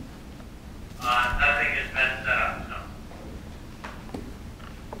 Nothing has been set up,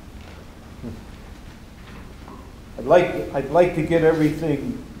 no. I'd like to get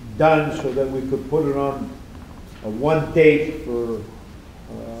everything done so that we could put it on one date for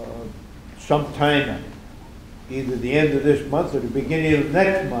sometime, either the end of this month or the beginning of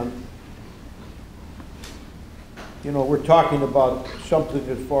next month. You know, we're talking about something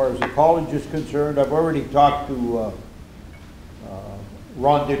as far as the college is concerned. I've already talked to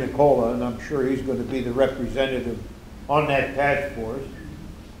Ron DeNicola, and I'm sure he's going to be the representative on that task force.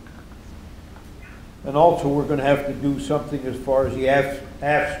 And also, we're going to have to do something as far as the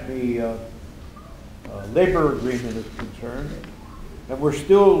AFSCME labor agreement is concerned. And we're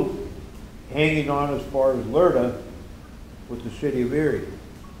still hanging on as far as LERTA with the city of Erie.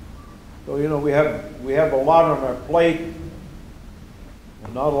 So, you know, we have a lot on our plate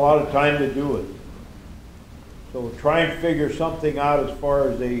and not a lot of time to do it. So we'll try and figure something out as far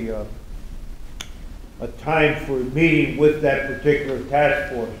as a time for a meeting with that particular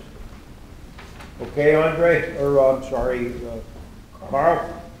task force. Okay, Andre? Or, I'm sorry,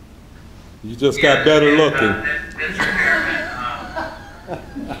 Carl? You just got better looking. Mr. Chairman,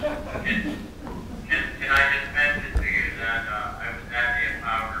 can I just mention to you that I was at the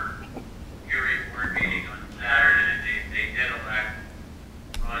Empower Erie board meeting on Saturday, and they did elect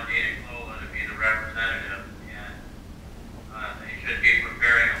Ron DeNicola to be the representative, and they should be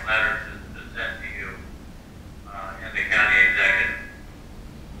preparing a letter to send to you and the county executive.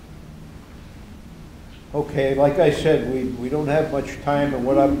 Okay, like I said, we don't have much time, and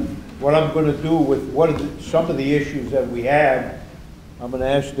what I'm going to do with some of the issues that we have, I'm going to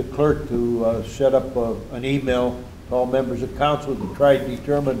ask the clerk to set up an email to all members of council to try to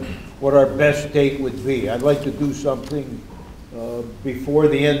determine what our best date would be. I'd like to do something before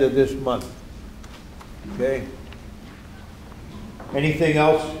the end of this month. Okay? Anything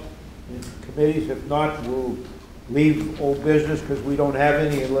else in committees? If not, we'll leave old business because we don't have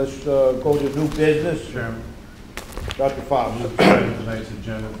any, and let's go to new business. Chairman. Dr. Faust. Tonight's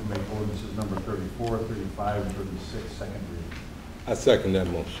agenda to make ordinances number 34, 35, and 36, second reading. I second that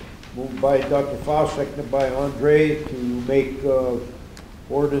motion. Moved by Dr. Faust, seconded by Andre to make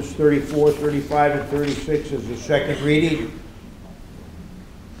ordinance 34, 35, and 36 as a second reading.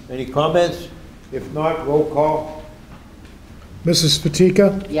 Any comments? If not, roll call. Mrs.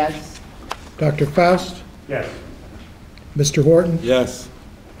 Fatika? Yes. Dr. Faust? Yes. Mr. Horton? Yes.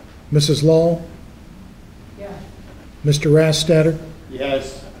 Mrs. Law? Yes. Mr. Rastetter?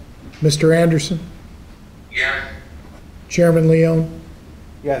 Yes. Mr. Anderson? Yes. Chairman Leon?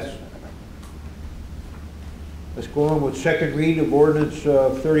 Yes. Let's go on with second read of ordinance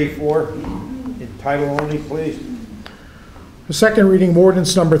 34, in title only, please. The second reading of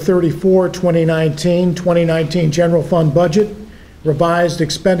ordinance number 34, 2019 general fund budget, revised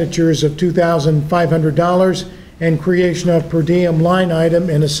expenditures of $2,500, and creation of per diem line item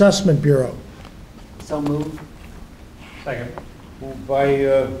in Assessment Bureau. So moved. Second. Moved by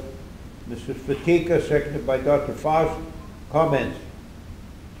Mrs. Fatika, seconded by Dr. Faust. Comments?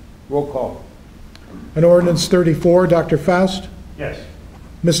 Roll call. On ordinance 34, Dr. Faust? Yes.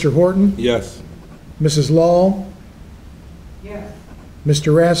 Mr. Horton? Yes. Mrs. Law? Yes.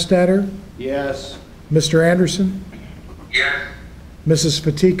 Mr. Rastetter? Yes. Mr. Anderson? Yes. Mrs.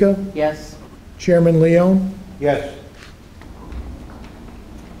 Fatika? Yes. Chairman Leon? Yes.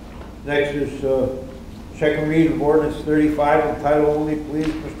 Next is second read of ordinance 35, in title only, please,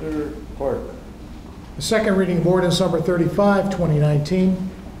 Mr. Clerk. The second reading of ordinance number 35,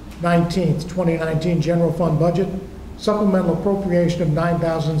 2019 general fund budget, supplemental appropriation of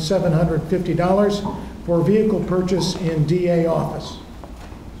 $9,750 for vehicle purchase in DA office.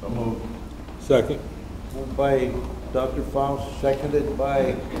 So moved. Second. Moved by Dr. Faust, seconded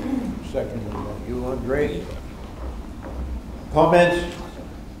by you, Andre. Comments?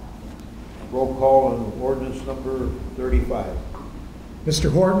 Roll call on ordinance number 35.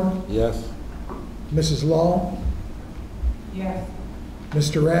 Mr. Horton? Yes. Mrs. Law? Yes.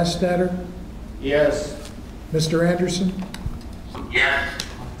 Mr. Rastetter? Yes. Mr. Anderson? Yes.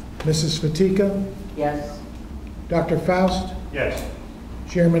 Mrs. Fatika? Yes. Dr. Faust? Yes.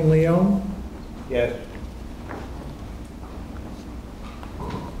 Chairman Leon? Yes.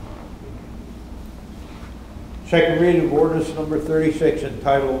 Second reading of ordinance number 36, in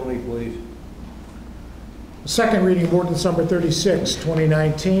title only, please. The second reading of ordinance number 36,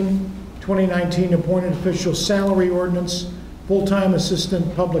 2019 appointed official salary ordinance, full-time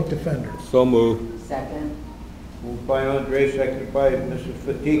assistant public defender. So moved. Second. Moved by Andre, seconded by Mrs.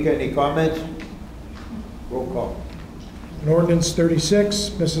 Fatika. Any comments? Roll call. On ordinance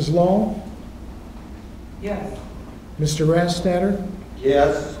 36, Mrs. Law? Yes. Mr. Rastetter?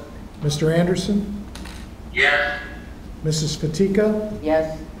 Yes. Mr. Anderson? Yes. Mrs. Fatika?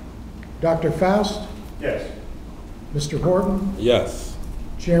 Yes. Dr. Faust? Yes. Mr. Horton? Yes.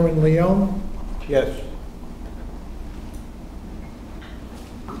 Chairman Leon? Yes.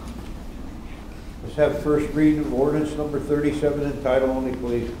 Let's have first reading of ordinance number 37, in title only,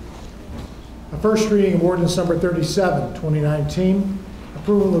 please. A first reading of ordinance number 37, 2019,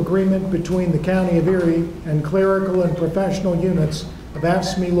 approval agreement between the County of Erie and clerical and professional units of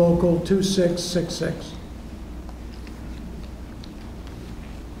AFSCME Local 2666.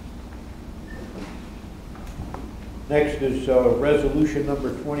 Next is resolution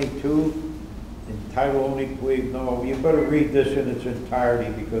number 22, in title only, please. No, you better read this in its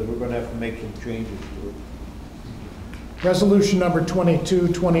entirety because we're going to have to make some changes to it. Resolution number 22,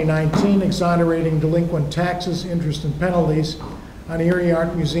 2019, exonerating delinquent taxes, interest, and penalties on Erie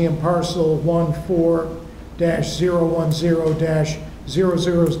Art Museum parcel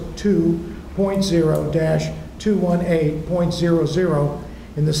 14-010-002.0-218.00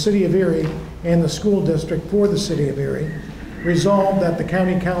 in the City of Erie and the School District for the City of Erie. Resolved that the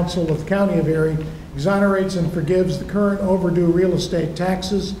County Council of the County of Erie exonerates and forgives the current overdue real estate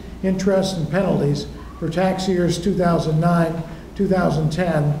taxes, interest, and penalties for tax years 2009,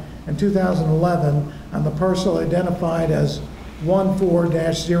 2010, and 2011 on the parcel identified as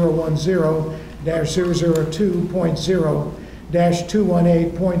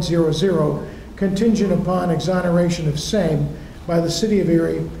 14-010-002.0-218.00, contingent upon exoneration of same by the City of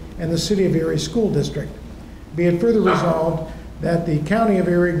Erie and the City of Erie School District. Be it further resolved that the County of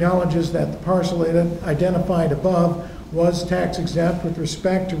Erie acknowledges that the parcel identified above was tax exempt with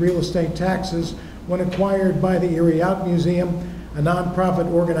respect to real estate taxes when acquired by the Erie Art Museum, a nonprofit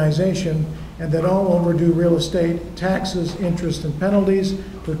organization, and that all overdue real estate taxes, interest, and penalties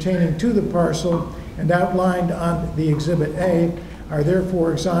pertaining to the parcel and outlined on the Exhibit A are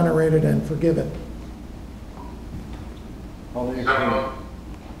therefore exonerated and forgiven. I'll entertain.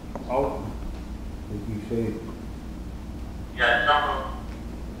 Oh, did you say? Yes, so moved.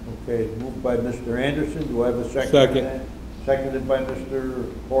 Okay, moved by Mr. Anderson. Do I have a second? Second. Seconded by Mr.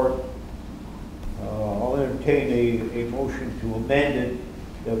 Horton. I'll entertain a motion to amend it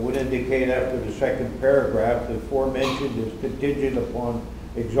that would indicate after the second paragraph, the aforementioned is contingent upon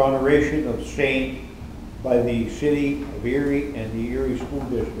exoneration of same by the City of Erie and the Erie School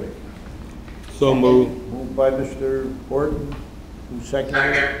District. So moved. Moved by Mr. Horton, who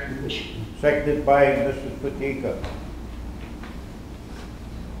seconded it? Seconded by Mrs. Fatika.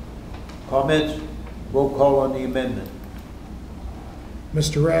 Comments? Roll call on the amendment.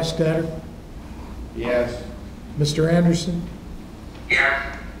 Mr. Rastetter? Yes. Mr. Anderson?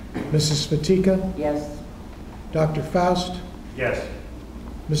 Yes. Mrs. Fatika? Yes. Dr. Faust? Yes.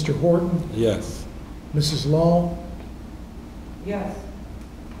 Mr. Horton? Yes. Mrs. Law? Yes.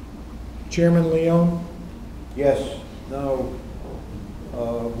 Chairman Leon? Yes. Now,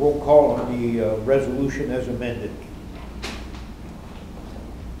 roll call on the resolution as amended.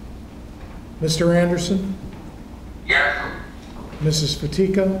 Mr. Anderson? Yes. Mrs.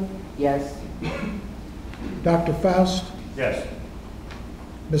 Fatika? Yes. Dr. Faust? Yes.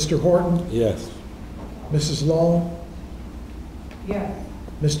 Mr. Horton? Yes. Mrs. Law? Yes.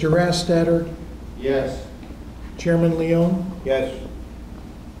 Mr. Rastetter? Yes. Chairman Leon? Yes.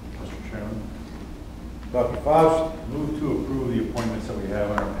 Mr. Chairman, Dr. Faust? move to approve the appointments that we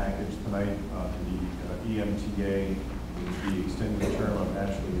have in our package tonight to the EMTA, with the extended term of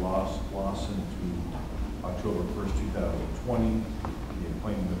Ashley Lawson to October 1st, 2020, the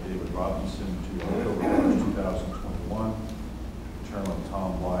appointment of David Robinson to October 1st, 2021, the term of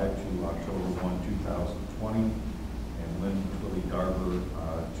Tom Blythe to October 1, 2020, and Lynn Twillie Garber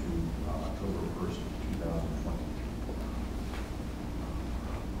to October 1st, 2020.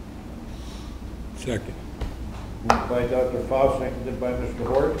 Second. Moved by Dr. Faust, seconded by Mr.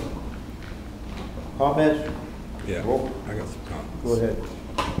 Horton. Comments? Yeah, Roll. I got some comments. Go ahead.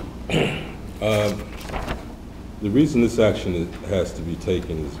 The reason this action has to be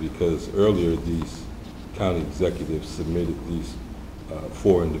taken is because earlier these county executives submitted these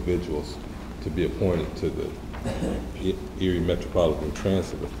 4 individuals to be appointed to the Erie Metropolitan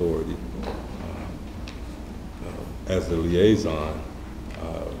Transit Authority. As a liaison,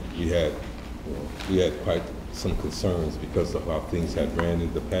 we had quite some concerns because of how things had ran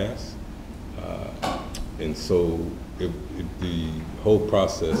in the past. And so the whole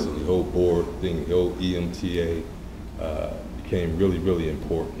process and the whole board thing, the whole EMTA became really, really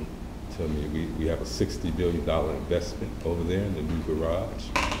important to me. We have a $60 billion investment over there in the new garage.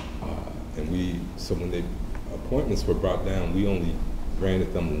 So when the appointments were brought down, we only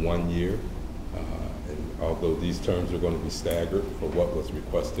granted them 1 year. And although these terms are going to be staggered for what was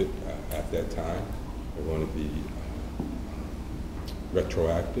requested at that time, they're going to be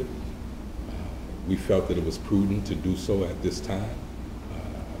retroactive. We felt that it was prudent to do so at this time.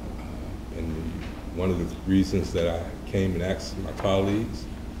 One of the reasons that I came and asked my colleagues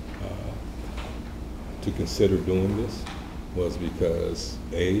to consider doing this was because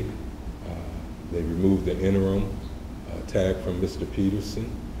A, they removed the interim tag from Mr. Peterson.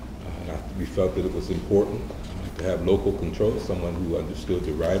 We felt that it was important to have local control, someone who understood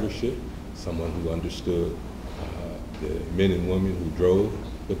the ridership, someone who understood the men and women who drove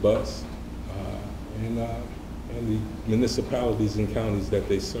the bus, and the municipalities and counties that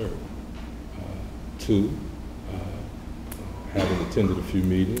they serve. 2, having attended a few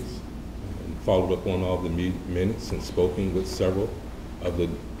meetings and followed up on all the minutes and spoken with several of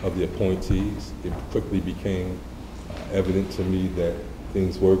the appointees, it quickly became evident to me that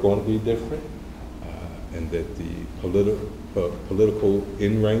things were going to be different, and that the political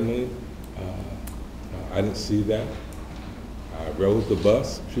in-wrangling, I didn't see that. I rode the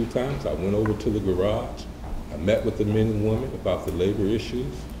bus a few times. I went over to the garage. I met with the men and women about the labor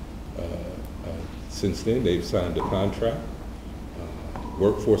issues. Since then, they've signed a contract.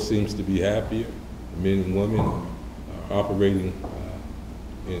 Workforce seems to be happier. The men and women are operating,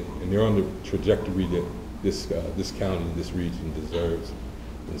 and they're on the trajectory that this county, this region deserves.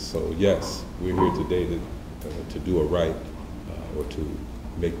 And so, yes, we're here today to do a right, or to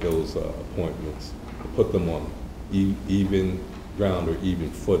make those appointments, to put them on even ground or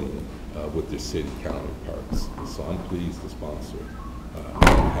even footing with their city counterparts. So I'm pleased to sponsor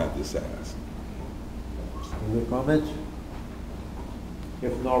have this ask. Other comments?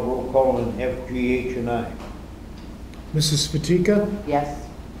 If not, roll call on F, G, H, and I. Mrs. Fatika? Yes.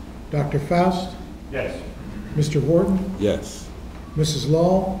 Dr. Faust? Yes. Mr. Horton? Yes. Mrs.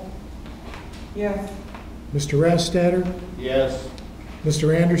 Law? Yes. Mr. Rastetter? Yes.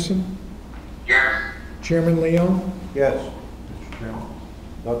 Mr. Anderson? Yes. Chairman Leon? Yes. Mr. Chairman,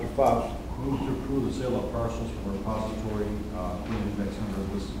 Dr. Faust? move to approve the sale of parcels from a repository, the index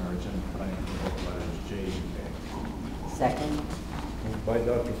number listed in our agenda tonight, for both letters J and K. Second. Moved by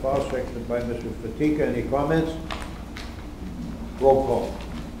Dr. Faust, seconded by Mr. Fatika. Any comments? Roll call.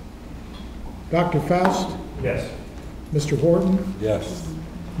 Dr. Faust? Yes. Mr. Horton, Yes.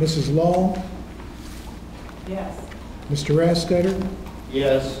 Mrs. Law, Yes. Mr. Rastetter,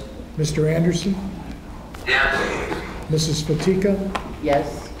 Yes. Mr. Anderson, Yes. Mrs. Fatika,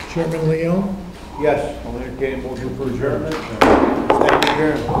 Yes. Chairman Leon. Yes, I'll entertain a motion for adjournment. Thank you,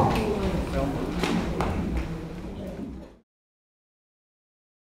 Chairman.